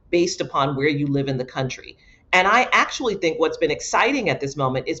expression based upon where you live in the country. And I actually think what's been exciting at this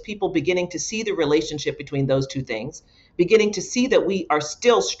moment is people beginning to see the relationship between those two things, beginning to see that we are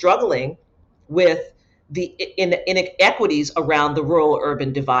still struggling with the inequities around the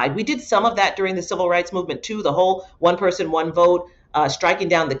rural-urban divide. We did some of that during the civil rights movement too, the whole one person, one vote, striking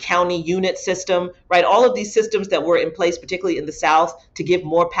down the county unit system, right? All of these systems that were in place, particularly in the South, to give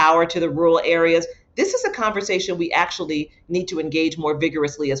more power to the rural areas. This is a conversation we actually need to engage more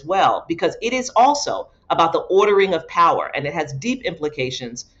vigorously as well, because it is also about the ordering of power, and it has deep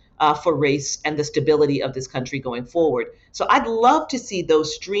implications for race and the stability of this country going forward. So I'd love to see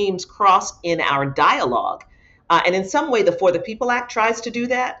those streams cross in our dialogue. And in some way, the For the People Act tries to do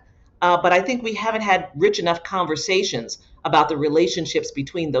that. But I think we haven't had rich enough conversations about the relationships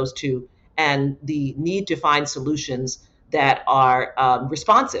between those two and the need to find solutions that are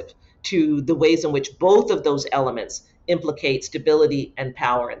responsive to the ways in which both of those elements implicate stability and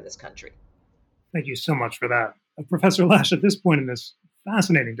power in this country. Thank you so much for that. Professor Lasch, at this point in this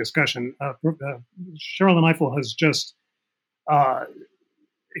fascinating discussion, Sherrilyn Ifill has just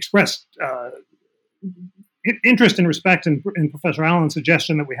expressed interest and respect in Professor Allen's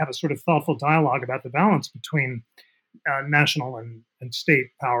suggestion that we have a sort of thoughtful dialogue about the balance between national and state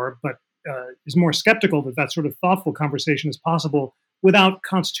power, but is more skeptical that that sort of thoughtful conversation is possible without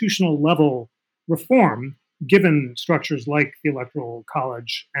constitutional level reform, given structures like the Electoral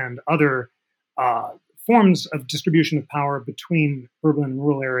College and other forms of distribution of power between urban and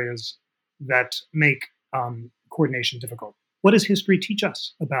rural areas that make coordination difficult. What does history teach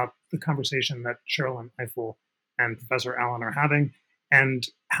us about the conversation that Sherrilyn Ifill and Professor Allen are having, and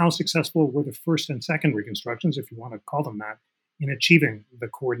how successful were the first and second reconstructions, if you want to call them that, in achieving the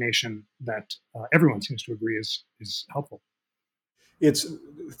coordination that everyone seems to agree is helpful? It's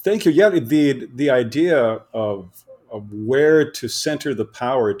Thank you. Yeah, the idea of where to center the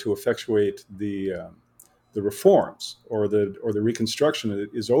power to effectuate the reforms or the reconstruction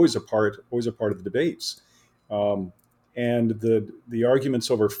is always a part of the debates. Um, and the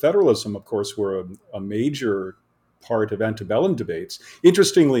arguments over federalism, of course, were a major part of antebellum debates.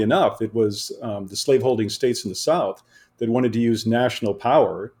 Interestingly enough, it was the slaveholding states in the South that wanted to use national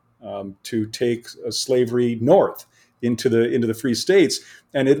power to take slavery north into the free states,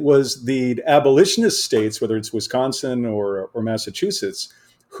 and it was the abolitionist states, whether it's Wisconsin or Massachusetts,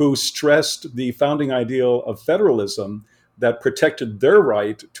 who stressed the founding ideal of federalism that protected their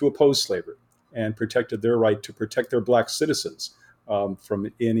right to oppose slavery and protected their right to protect their black citizens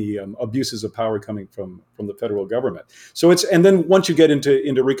from any abuses of power coming from the federal government. So and then once you get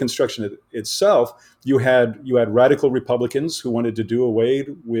into Reconstruction itself, you had radical Republicans who wanted to do away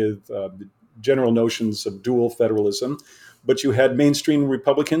with general notions of dual federalism, but you had mainstream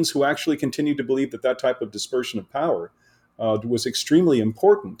Republicans who actually continued to believe that type of dispersion of power was extremely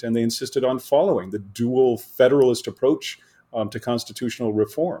important, and they insisted on following the dual federalist approach to constitutional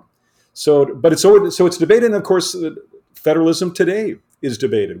reform. So it's debated, and of course, federalism today is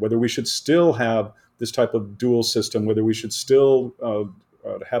debated, whether we should still have this type of dual system, whether we should still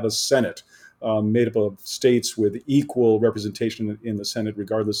have a Senate made up of states with equal representation in the Senate,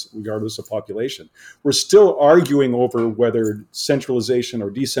 regardless of population. We're still arguing over whether centralization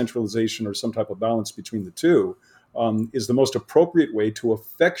or decentralization or some type of balance between the two is the most appropriate way to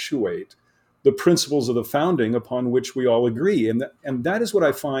effectuate the principles of the founding upon which we all agree. And that is what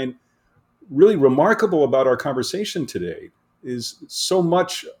I find really remarkable about our conversation today, is so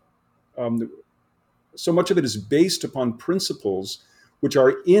much of it is based upon principles which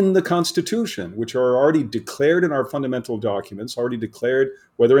are in the Constitution, which are already declared in our fundamental documents, already declared,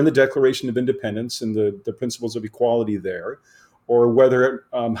 whether in the Declaration of Independence and the principles of equality there, or whether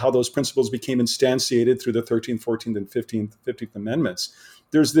how those principles became instantiated through the 13th, 14th, and 15th Amendments.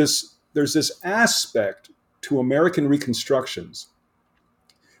 There's this aspect to American reconstructions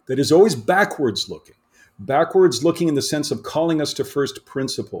that is always backwards looking in the sense of calling us to first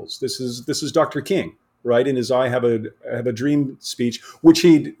principles. This is Dr. King, right, in his "I Have a Dream" speech, which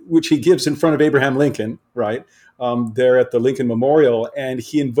he gives in front of Abraham Lincoln, right, there at the Lincoln Memorial, and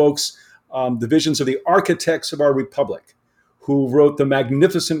he invokes the visions of the architects of our republic, who wrote the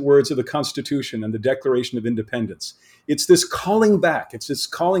magnificent words of the Constitution and the Declaration of Independence. It's this calling back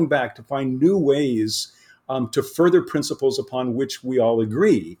to find new ways to further principles upon which we all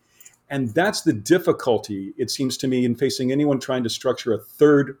agree. And that's the difficulty, it seems to me, in facing anyone trying to structure a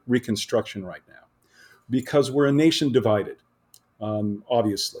third Reconstruction right now, because we're a nation divided,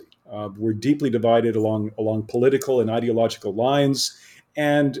 obviously. We're deeply divided along political and ideological lines,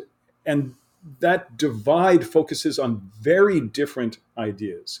 and that divide focuses on very different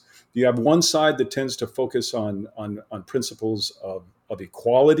ideas. You have one side that tends to focus on principles of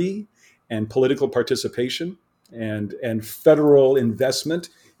equality and political participation and federal investment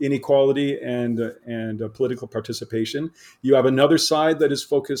in equality and political participation. You have another side that is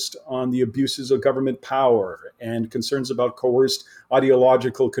focused on the abuses of government power and concerns about coerced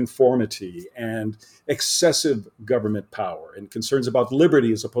ideological conformity and excessive government power and concerns about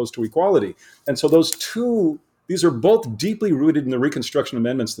liberty as opposed to equality. And so these are both deeply rooted in the Reconstruction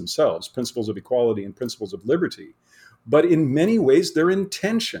Amendments themselves, principles of equality and principles of liberty. But in many ways, they're in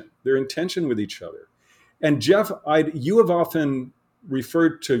tension. They're in tension with each other. And Jeff, you have often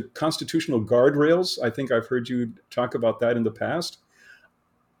referred to constitutional guardrails. I think I've heard you talk about that in the past.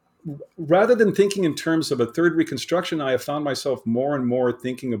 Rather than thinking in terms of a third Reconstruction, I have found myself more and more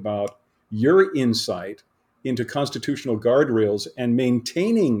thinking about your insight into constitutional guardrails and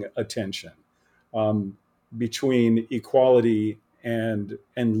maintaining a tension between equality and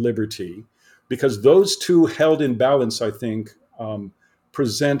liberty, because those two held in balance, I think,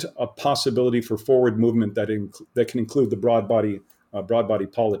 present a possibility for forward movement that can include the broad body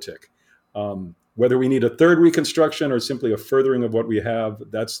politic. Whether we need a third Reconstruction or simply a furthering of what we have,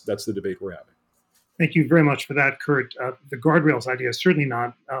 that's the debate we're having. Thank you very much for that, Kurt. The guardrails idea is certainly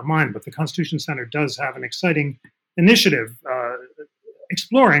not mine, but the Constitution Center does have an exciting initiative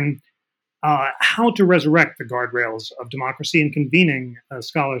exploring how to resurrect the guardrails of democracy and convening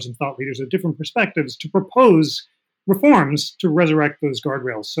scholars and thought leaders of different perspectives to propose reforms to resurrect those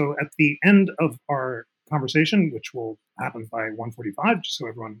guardrails. So at the end of our conversation, which will happen by 1:45, just so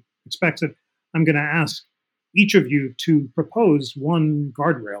everyone expects it, I'm going to ask each of you to propose one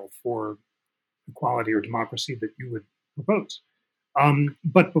guardrail for equality or democracy that you would propose.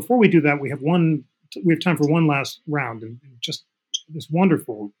 But before we do that, we have time for one last round, and just this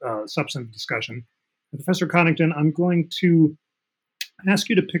wonderful substantive discussion. Professor Coddington, I'm going to ask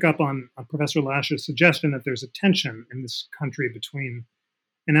you to pick up on Professor Lash's suggestion that there's a tension in this country between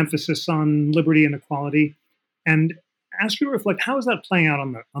an emphasis on liberty and equality, and ask you to reflect how is that playing out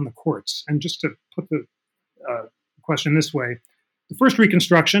on the courts. And just to put the question this way, the first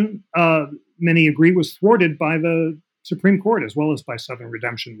Reconstruction, many agree, was thwarted by the Supreme Court as well as by Southern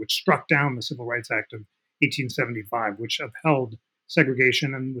Redemption, which struck down the Civil Rights Act of 1875, which upheld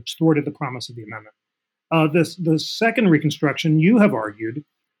segregation and which thwarted the promise of the amendment. The second Reconstruction, you have argued,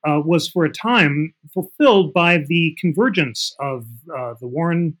 was for a time fulfilled by the convergence of the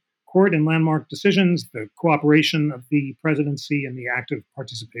Warren Court and landmark decisions, the cooperation of the presidency, and the active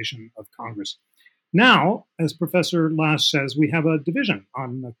participation of Congress. Now, as Professor Lash says, we have a division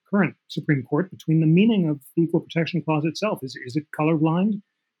on the current Supreme Court between the meaning of the Equal Protection Clause itself. Is it colorblind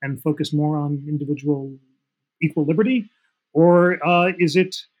and focused more on individual equal liberty, or is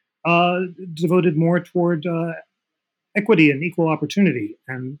it devoted more toward equity and equal opportunity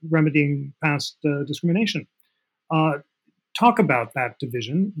and remedying past discrimination? Talk about that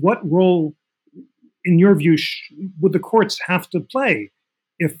division. What role, in your view, would the courts have to play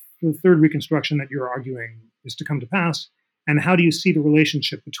if the third Reconstruction that you're arguing is to come to pass? And how do you see the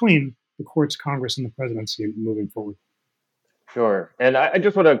relationship between the courts, Congress, and the presidency moving forward? Sure. And I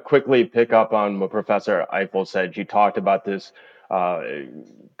just want to quickly pick up on what Professor Eiffel said. She talked about this uh,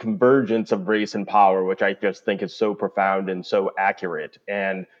 convergence of race and power, which I just think is so profound and so accurate.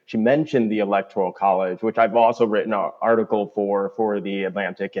 And she mentioned the Electoral College, which I've also written an article for the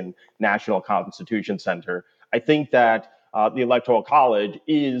Atlantic and National Constitution Center. I think that the Electoral College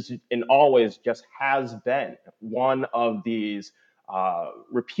is and always just has been one of these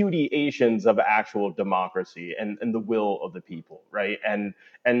repudiations of actual democracy and the will of the people, right?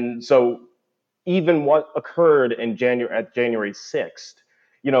 And so even what occurred in January 6th,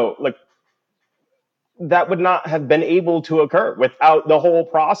 like that would not have been able to occur without the whole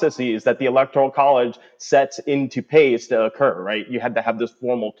processes that the Electoral College sets into place to occur, right? You had to have this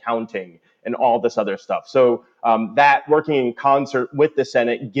formal counting and all this other stuff. So that working in concert with the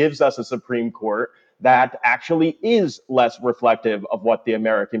Senate gives us a Supreme Court that actually is less reflective of what the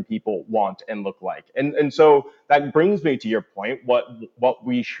American people want and look like. And so that brings me to your point, what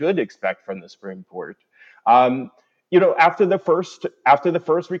we should expect from the Supreme Court. Um, after the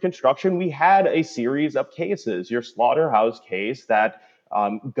first Reconstruction, we had a series of cases. Your Slaughterhouse case that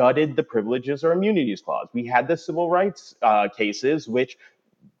gutted the Privileges or Immunities Clause. We had the civil rights cases, which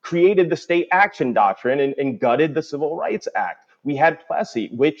created the state action doctrine and gutted the Civil Rights Act. We had Plessy,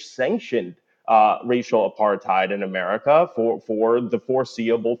 which sanctioned racial apartheid in America for the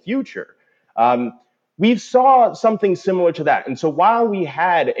foreseeable future. Um, we saw something similar to that. And so while we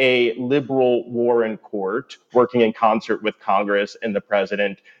had a liberal Warren Court working in concert with Congress and the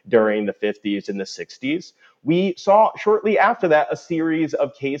president during the 50s and the 60s, we saw shortly after that a series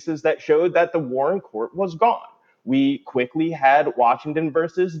of cases that showed that the Warren Court was gone. We quickly had Washington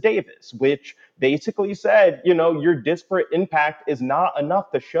versus Davis, which basically said, your disparate impact is not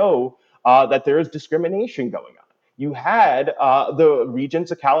enough to show that there is discrimination going on. You had the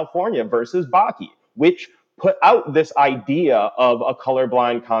Regents of California versus Bakke, which put out this idea of a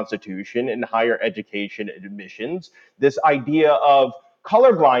colorblind constitution in higher education admissions, this idea of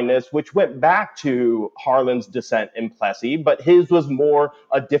colorblindness, which went back to Harlan's dissent in Plessy, but his was more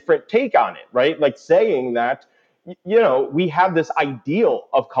a different take on it, right? Like saying that we have this ideal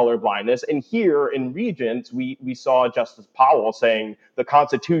of colorblindness, and here in Regents, we saw Justice Powell saying the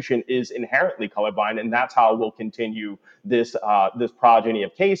Constitution is inherently colorblind, and that's how we'll continue this progeny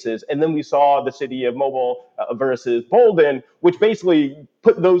of cases. And then we saw the city of Mobile versus Bolden, which basically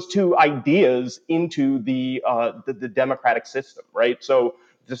put those two ideas into the democratic system, right? So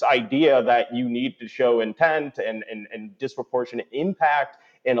this idea that you need to show intent and disproportionate impact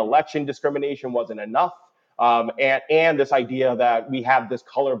in election discrimination wasn't enough. And this idea that we have this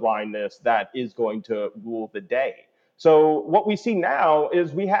colorblindness that is going to rule the day. So what we see now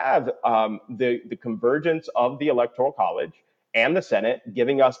is we have the convergence of the Electoral College and the Senate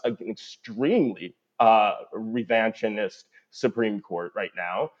giving us an extremely revanchist Supreme Court right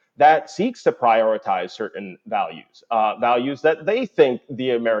now that seeks to prioritize certain values that they think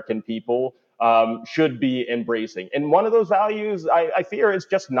the American people should be embracing. And one of those values, I fear, is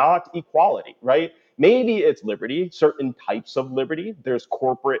just not equality, right? Maybe it's liberty, certain types of liberty. There's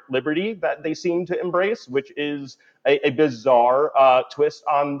corporate liberty that they seem to embrace, which is a bizarre twist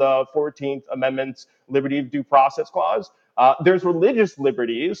on the 14th Amendment's liberty of due process clause. There's religious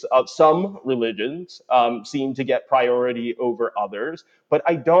liberties. Some religions seem to get priority over others, but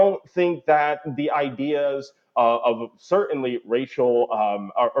I don't think that the ideas of certainly racial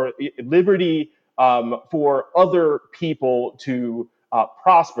or liberty for other people to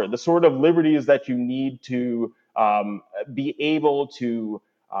prosper, the sort of liberties that you need to be able to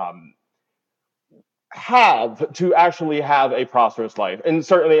actually have a prosperous life. And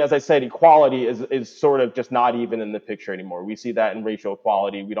certainly, as I said, equality is sort of just not even in the picture anymore. We see that in racial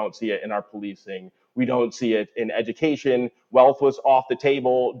equality. We don't see it in our policing. We don't see it in education. Wealth was off the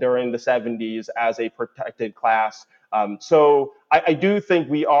table during the 70s as a protected class. So I do think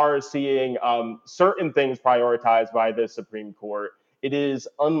we are seeing certain things prioritized by the Supreme Court. It is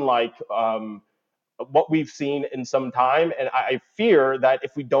unlike what we've seen in some time. And I fear that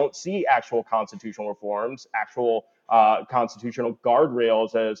if we don't see actual constitutional reforms, actual constitutional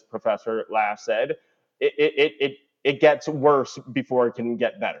guardrails, as Professor Lass said, it gets worse before it can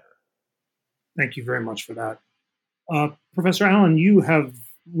get better. Thank you very much for that. Professor Allen, you have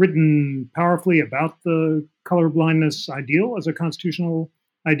written powerfully about the colorblindness ideal as a constitutional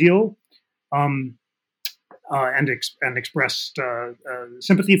ideal, and expressed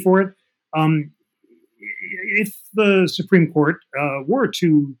sympathy for it. If the Supreme Court were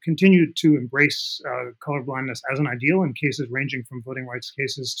to continue to embrace colorblindness as an ideal in cases ranging from voting rights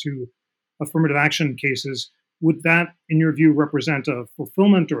cases to affirmative action cases, would that, in your view, represent a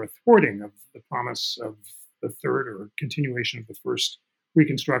fulfillment or a thwarting of the promise of the third or continuation of the first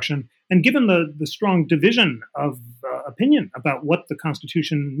Reconstruction? And given the strong division of opinion about what the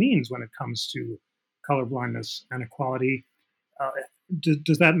Constitution means when it comes to colorblindness and equality,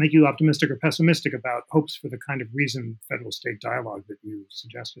 does that make you optimistic or pessimistic about hopes for the kind of reasoned federal-state dialogue that you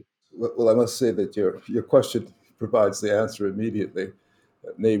suggested? Well, I must say that your question provides the answer immediately,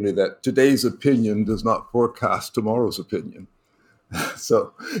 namely that today's opinion does not forecast tomorrow's opinion.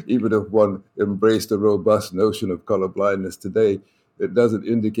 So even if one embraced a robust notion of colorblindness today, it doesn't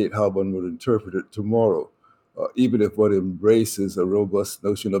indicate how one would interpret it tomorrow. Even if one embraces a robust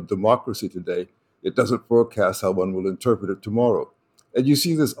notion of democracy today, it doesn't forecast how one will interpret it tomorrow. And you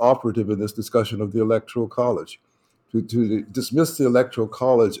see this operative in this discussion of the Electoral College. To dismiss the Electoral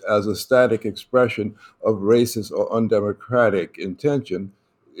College as a static expression of racist or undemocratic intention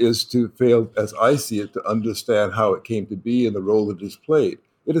is to fail, as I see it, to understand how it came to be and the role it has played.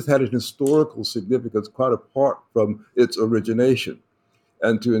 It has had an historical significance quite apart from its origination.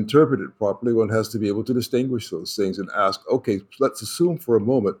 And to interpret it properly, one has to be able to distinguish those things and ask, okay, let's assume for a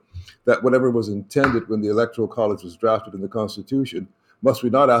moment that whatever was intended when the Electoral College was drafted in the Constitution, must we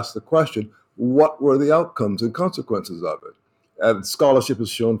not ask the question, what were the outcomes and consequences of it? And scholarship has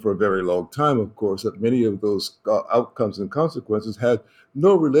shown for a very long time, of course, that many of those outcomes and consequences had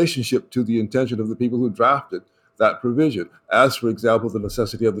no relationship to the intention of the people who drafted that provision, as, for example, the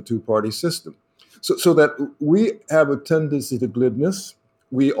necessity of the two-party system. So that we have a tendency to glibness,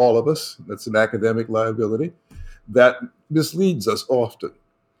 we, all of us, that's an academic liability, that misleads us often.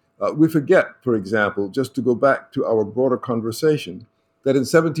 We forget, for example, just to go back to our broader conversation, that in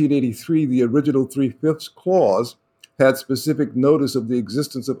 1783, the original 3/5 clause had specific notice of the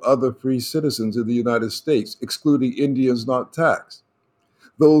existence of other free citizens in the United States, excluding Indians not taxed.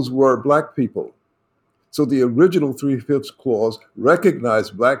 Those were Black people. So the original 3/5 clause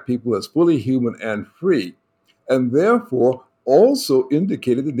recognized Black people as fully human and free, and therefore also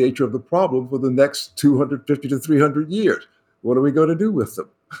indicated the nature of the problem for the next 250 to 300 years. What are we going to do with them?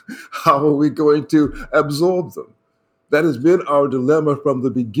 How are we going to absorb them? That has been our dilemma from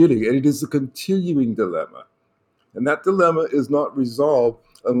the beginning, and it is a continuing dilemma. And that dilemma is not resolved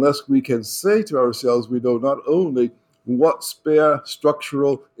unless we can say to ourselves we know not only what spare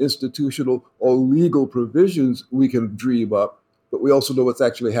structural, institutional, or legal provisions we can dream up, but we also know what's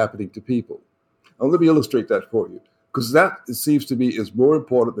actually happening to people. Now, let me illustrate that for you, because that, it seems to me, is more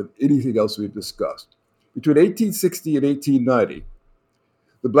important than anything else we've discussed. Between 1860 and 1890,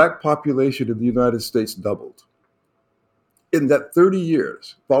 the Black population in the United States doubled. In that 30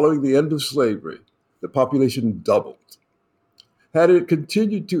 years, following the end of slavery, the population doubled. Had it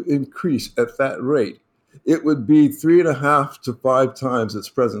continued to increase at that rate, it would be 3.5 to 5 times its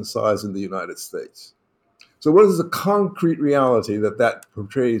present size in the United States. So what is the concrete reality that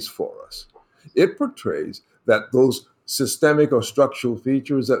portrays for us? It portrays that those systemic or structural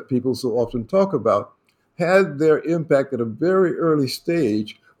features that people so often talk about had their impact at a very early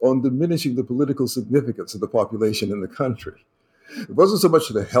stage on diminishing the political significance of the population in the country. It wasn't so much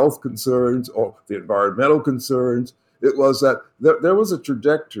the health concerns or the environmental concerns. It was that there was a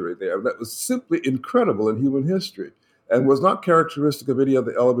trajectory there that was simply incredible in human history and was not characteristic of any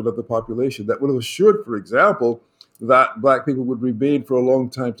other element of the population that would have assured, for example, that Black people would remain for a long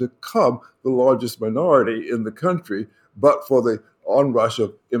time to come the largest minority in the country, but for the onrush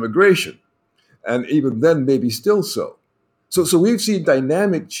of immigration. And even then, maybe still so. So we've seen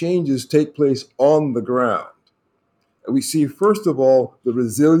dynamic changes take place on the ground. We see, first of all, the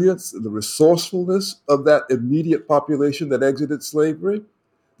resilience and the resourcefulness of that immediate population that exited slavery.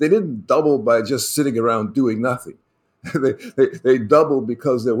 They didn't double by just sitting around doing nothing. They doubled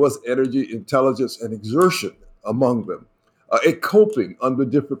because there was energy, intelligence, and exertion among them, a coping under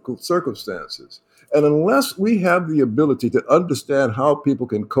difficult circumstances. And unless we have the ability to understand how people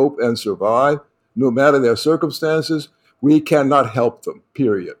can cope and survive, no matter their circumstances, we cannot help them,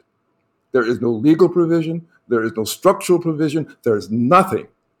 period. There is no legal provision. There is no structural provision. There is nothing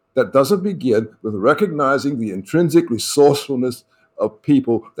that doesn't begin with recognizing the intrinsic resourcefulness of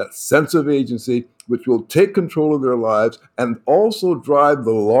people, that sense of agency, which will take control of their lives and also drive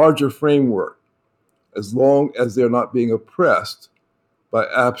the larger framework, as long as they're not being oppressed by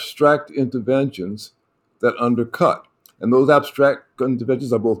abstract interventions that undercut. And those abstract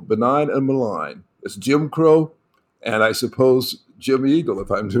interventions are both benign and malign. It's Jim Crow, and I suppose Jim Eagle, if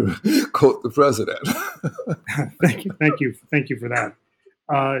I'm to quote the president. Thank you for that.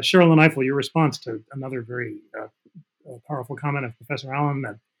 Sherrilyn Ifill, your response to another very powerful comment of Professor Allen,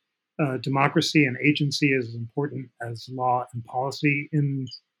 that democracy and agency is as important as law and policy in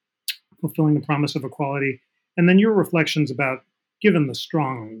fulfilling the promise of equality. And then your reflections about, given the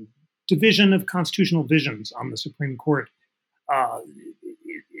strong division of constitutional visions on the Supreme Court,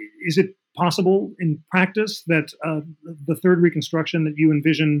 is it possible in practice that the third Reconstruction that you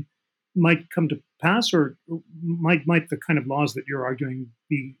envision might come to pass, or might the kind of laws that you're arguing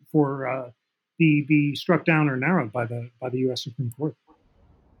be struck down or narrowed by the U.S. Supreme Court?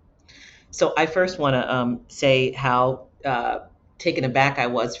 So I first want to say how taken aback I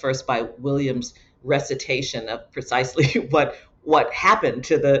was first by William's recitation of precisely what happened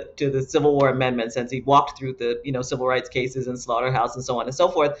to the Civil War amendments as he walked through the civil rights cases and Slaughterhouse and so on and so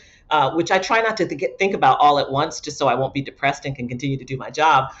forth, which I try not to think about all at once, just so I won't be depressed and can continue to do my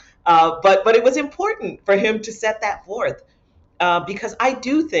job. But it was important for him to set that forth because I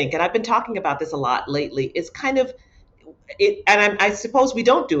do think, and I've been talking about this a lot lately, it's kind of it, and I suppose we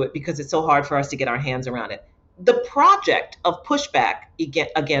don't do it because it's so hard for us to get our hands around it. The project of pushback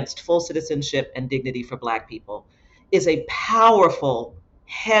against full citizenship and dignity for Black people is a powerful,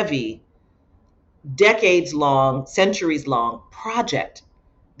 heavy, decades-long, centuries-long project.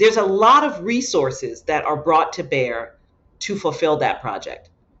 There's a lot of resources that are brought to bear to fulfill that project.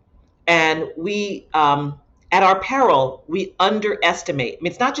 And we, at our peril, we underestimate. I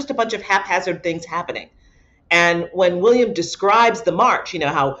mean, it's not just a bunch of haphazard things happening. And when William describes the march,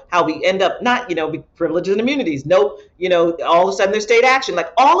 how we end up not, privileges and immunities, all of a sudden there's state action, like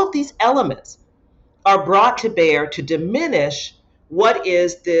all of these elements are brought to bear to diminish what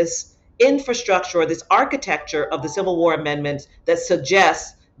is this infrastructure or this architecture of the Civil War amendments that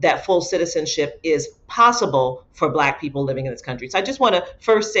suggests that full citizenship is possible for Black people living in this country. So I just want to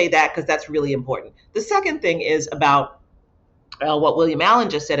first say that because that's really important. The second thing is about what William Allen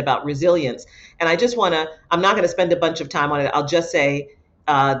just said about resilience. And I just want to, I'm not going to spend a bunch of time on it. I'll just say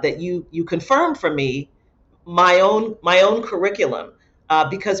that you confirmed for me my own curriculum.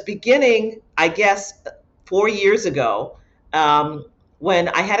 Because beginning, I guess, 4 years ago, when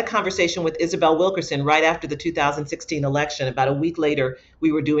I had a conversation with Isabel Wilkerson right after the 2016 election, about a week later,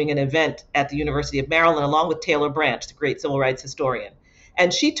 we were doing an event at the University of Maryland, along with Taylor Branch, the great civil rights historian.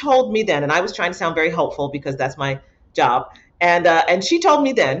 And she told me then, and I was trying to sound very hopeful because that's my job, and she told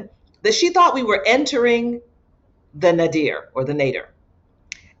me then that she thought we were entering the nadir, or the nadir.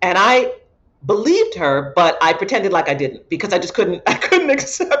 And I believed her, but I pretended like I didn't because I couldn't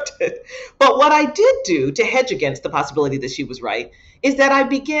accept it. But what I did do to hedge against the possibility that she was right is that I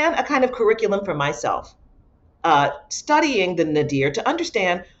began a kind of curriculum for myself, studying the nadir to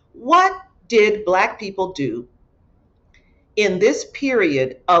understand what did Black people do in this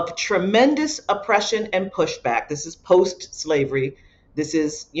period of tremendous oppression and pushback. This is post-slavery. This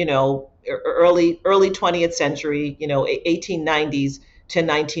is, early 20th century, 1890s to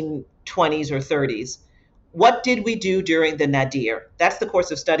 1920s or 30s. What did we do during the nadir? That's the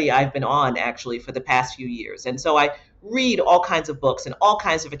course of study I've been on actually for the past few years. And so I read all kinds of books and all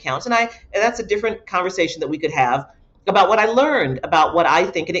kinds of accounts. And that's a different conversation that we could have about what I learned, about what I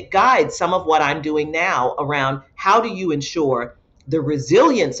think, and it guides some of what I'm doing now around how do you ensure the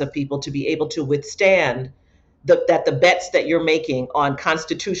resilience of people to be able to withstand that the bets that you're making on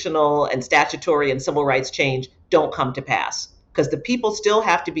constitutional and statutory and civil rights change don't come to pass. Because the people still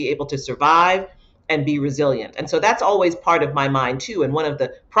have to be able to survive and be resilient. And so that's always part of my mind too. And one of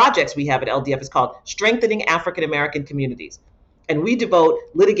the projects we have at LDF is called Strengthening African American Communities. And we devote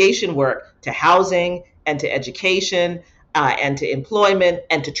litigation work to housing and to education and to employment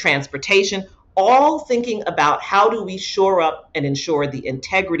and to transportation, all thinking about how do we shore up and ensure the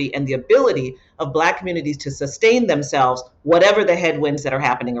integrity and the ability of Black communities to sustain themselves, whatever the headwinds that are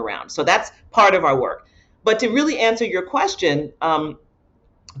happening around. So that's part of our work. But to really answer your question,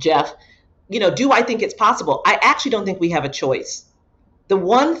 Jeff, do I think it's possible? I actually don't think we have a choice. The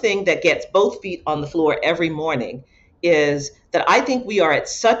one thing that gets both feet on the floor every morning is that I think we are at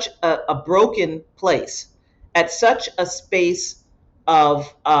such a broken place, at such a space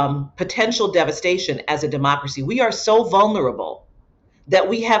of potential devastation as a democracy. We are so vulnerable that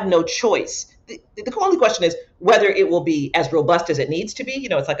we have no choice. The only question is whether it will be as robust as it needs to be.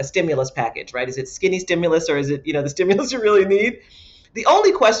 It's like a stimulus package, right? Is it skinny stimulus, or is it, the stimulus you really need? The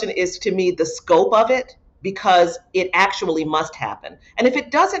only question is, to me, the scope of it, because it actually must happen. And if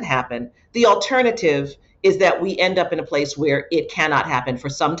it doesn't happen, the alternative is that we end up in a place where it cannot happen for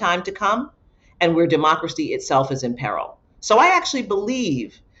some time to come, and where democracy itself is in peril. So I actually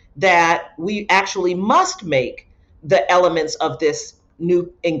believe that we actually must make the elements of this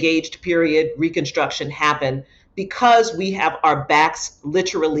new engaged period reconstruction happen, because we have our backs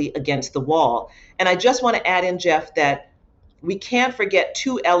literally against the wall. And I just want to add in, Jeff, that we can't forget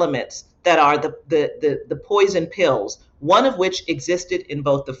two elements that are the poison pills, one of which existed in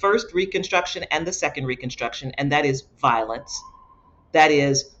both the first Reconstruction and the second Reconstruction, and that is violence. That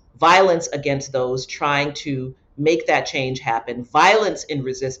is violence against those trying to make that change happen, violence in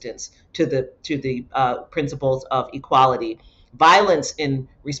resistance to the principles of equality, violence in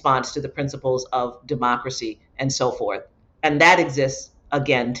response to the principles of democracy, and so forth. And that exists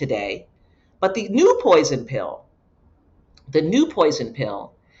again today. But the new poison pill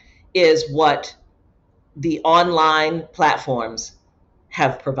is what the online platforms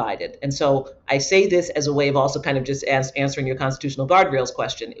have provided. And so I say this as a way of also kind of just answering your constitutional guardrails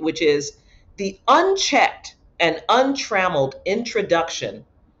question, which is the unchecked and untrammeled introduction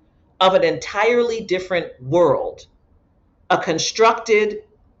of an entirely different world, a constructed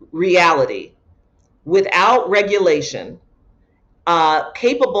reality without regulation,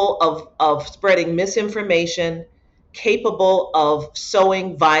 capable of spreading misinformation, capable of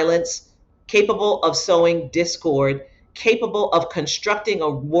sowing violence, capable of sowing discord, capable of constructing a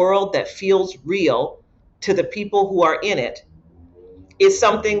world that feels real to the people who are in it, is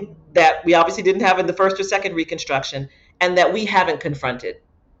something that we obviously didn't have in the first or second Reconstruction, and that we haven't confronted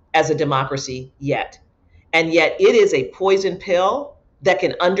as a democracy yet. And yet it is a poison pill that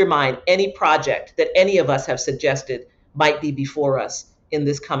can undermine any project that any of us have suggested might be before us in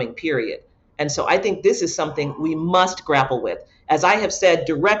this coming period. And so I think this is something we must grapple with. As I have said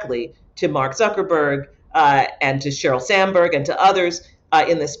directly to Mark Zuckerberg and to Sheryl Sandberg and to others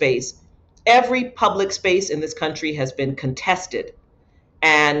in the space, every public space in this country has been contested.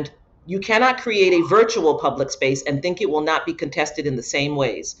 And you cannot create a virtual public space and think it will not be contested in the same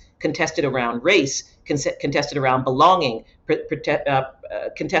ways. Contested around race, contested around belonging,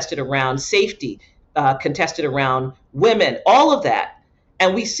 contested around safety, contested around women, all of that.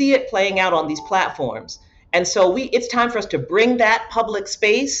 And we see it playing out on these platforms. And so it's time for us to bring that public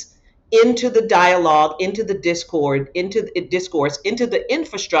space into the dialogue, into the discourse, into the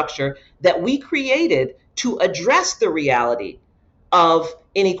infrastructure that we created to address the reality of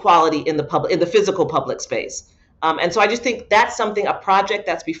inequality in the physical public space. And so I just think that's a project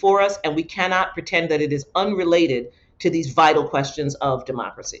that's before us, and we cannot pretend that it is unrelated to these vital questions of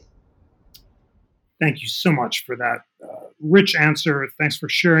democracy. Thank you so much for that rich answer. Thanks for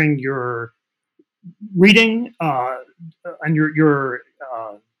sharing your reading and your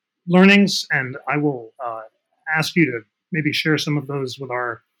learnings. And I will ask you to maybe share some of those with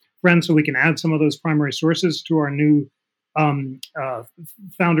our friends so we can add some of those primary sources to our new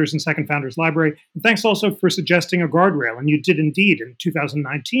Founders and Second Founders Library. And thanks also for suggesting a guardrail. And you did indeed in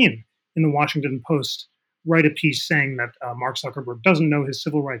 2019 in the Washington Post write a piece saying that Mark Zuckerberg doesn't know his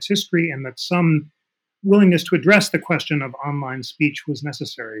civil rights history, and that some willingness to address the question of online speech was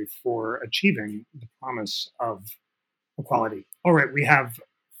necessary for achieving the promise of equality. All right, we have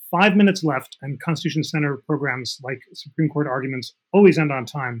 5 minutes left, and Constitution Center programs like Supreme Court arguments always end on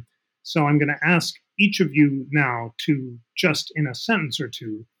time. So I'm going to ask each of you now to, just in a sentence or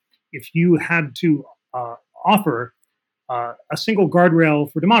two, if you had to offer a single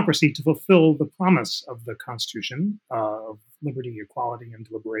guardrail for democracy to fulfill the promise of the Constitution of liberty, equality, and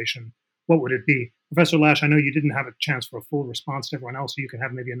deliberation, what would it be? Professor Lasch, I know you didn't have a chance for a full response to everyone else, so you can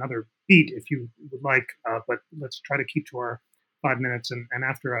have maybe another beat if you would like, but let's try to keep to our 5 minutes. And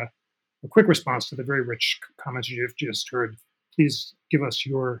after a quick response to the very rich comments you've just heard, please give us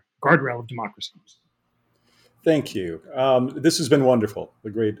your guardrail of democracy. Thank you. This has been wonderful, a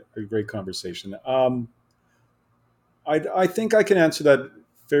great conversation. I think I can answer that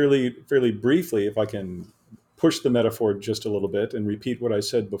fairly briefly, if I can push the metaphor just a little bit and repeat what I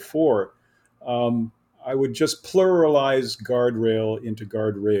said before, I would just pluralize guardrail into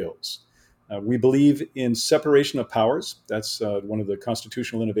guardrails. We believe in separation of powers. That's one of the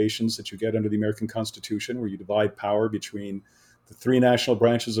constitutional innovations that you get under the American Constitution, where you divide power between the three national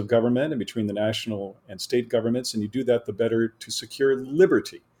branches of government and between the national and state governments. And you do that the better to secure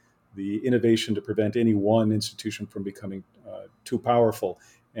liberty, the innovation to prevent any one institution from becoming too powerful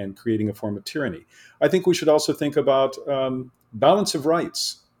and creating a form of tyranny. I think we should also think about balance of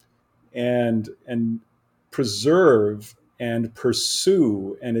rights and preserve and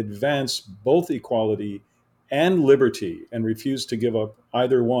pursue and advance both equality and liberty and refuse to give up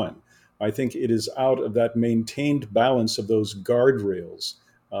either one. I think it is out of that maintained balance of those guardrails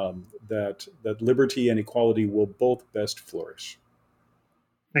that liberty and equality will both best flourish.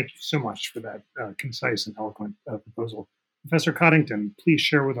 Thank you so much for that concise and eloquent proposal. Professor Coddington, please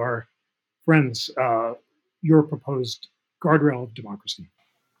share with our friends your proposed guardrail of democracy.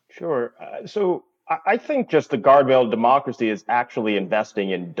 Sure. So I think just the guardrail of democracy is actually investing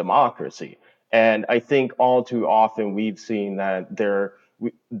in democracy. And I think all too often we've seen that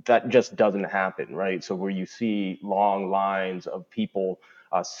that just doesn't happen, right? So where you see long lines of people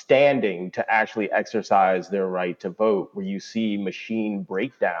standing to actually exercise their right to vote, where you see machine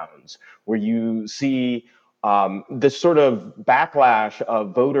breakdowns, where you see this sort of backlash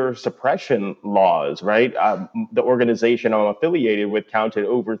of voter suppression laws, right? The organization I'm affiliated with counted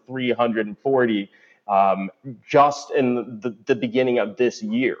over 340 just in the beginning of this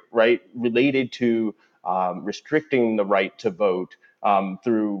year, right? Related to restricting the right to vote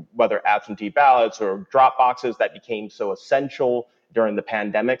through whether absentee ballots or drop boxes that became so essential during the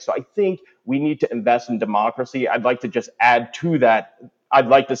pandemic. So I think we need to invest in democracy. I'd like to just add to that. I'd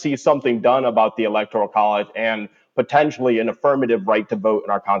like to see something done about the Electoral College and potentially an affirmative right to vote in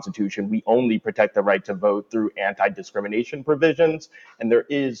our Constitution. We only protect the right to vote through anti-discrimination provisions, and there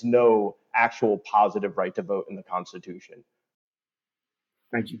is no actual positive right to vote in the Constitution.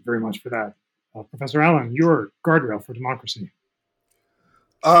 Thank you very much for that. Professor Allen, your guardrail for democracy.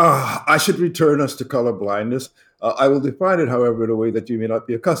 I should return us to color blindness. I will define it, however, in a way that you may not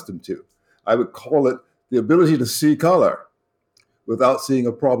be accustomed to. I would call it the ability to see color without seeing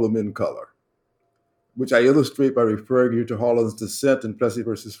a problem in color, which I illustrate by referring you to Holland's dissent in Plessy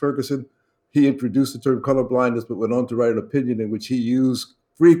versus Ferguson. He introduced the term color blindness, but went on to write an opinion in which he used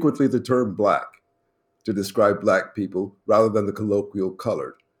frequently the term black to describe black people rather than the colloquial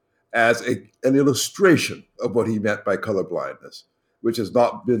colored, as an illustration of what he meant by color blindness, which has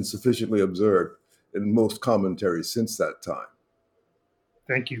not been sufficiently observed in most commentaries since that time.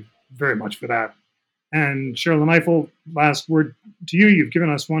 Thank you very much for that. And Sherrilyn Ifill, last word to you. You've given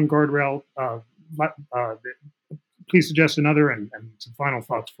us one guardrail. Please suggest another and some final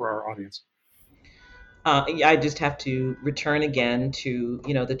thoughts for our audience. I just have to return again to,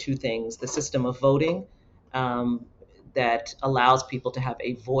 the two things: the system of voting that allows people to have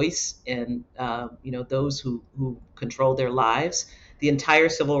a voice in, those who control their lives. The entire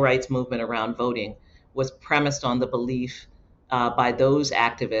civil rights movement around voting was premised on the belief by those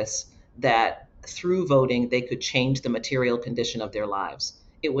activists that through voting, they could change the material condition of their lives.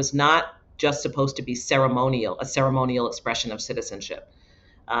 It was not just supposed to be a ceremonial expression of citizenship.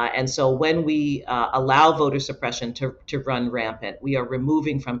 And so when we allow voter suppression to run rampant, we are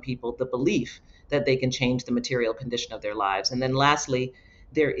removing from people the belief that they can change the material condition of their lives. And then lastly,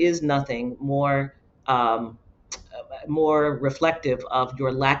 there is nothing more reflective of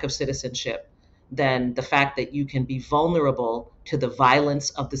your lack of citizenship than the fact that you can be vulnerable to the violence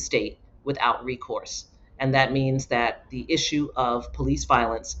of the state without recourse. And that means that the issue of police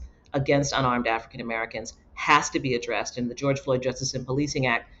violence against unarmed African Americans has to be addressed. And the George Floyd Justice in Policing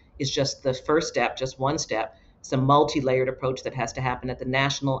Act is just the first step, just one step. It's a multi-layered approach that has to happen at the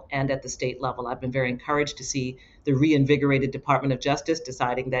national and at the state level. I've been very encouraged to see the reinvigorated Department of Justice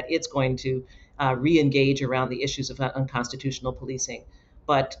deciding that it's going to re-engage around the issues of unconstitutional policing.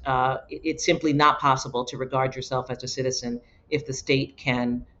 But it's simply not possible to regard yourself as a citizen if the state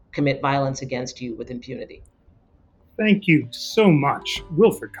can commit violence against you with impunity. Thank you so much,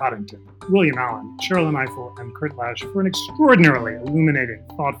 Wilfred Coddington, William Allen, Sherrilyn Ifill, and Kurt Lash, for an extraordinarily illuminating,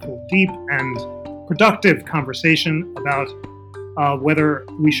 thoughtful, deep, and productive conversation about whether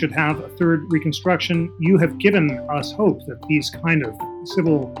we should have a third Reconstruction. You have given us hope that these kind of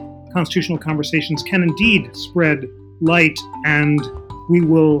civil constitutional conversations can indeed spread light, and we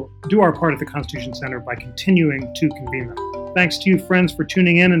will do our part at the Constitution Center by continuing to convene them. Thanks to you, friends, for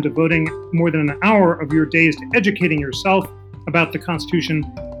tuning in and devoting more than an hour of your days to educating yourself about the Constitution,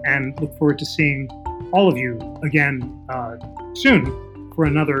 and look forward to seeing all of you again soon for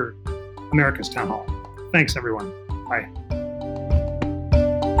another America's Town Hall. Thanks, everyone. Bye.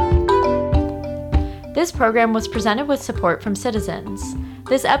 This program was presented with support from citizens.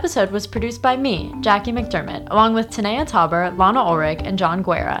 This episode was produced by me, Jackie McDermott, along with Tanea Tauber, Lana Ulrich, and John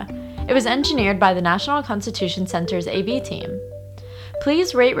Guerra. It was engineered by the National Constitution Center's AV team.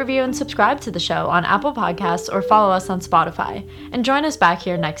 Please rate, review, and subscribe to the show on Apple Podcasts or follow us on Spotify, and join us back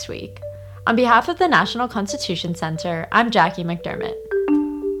here next week. On behalf of the National Constitution Center, I'm Jackie McDermott.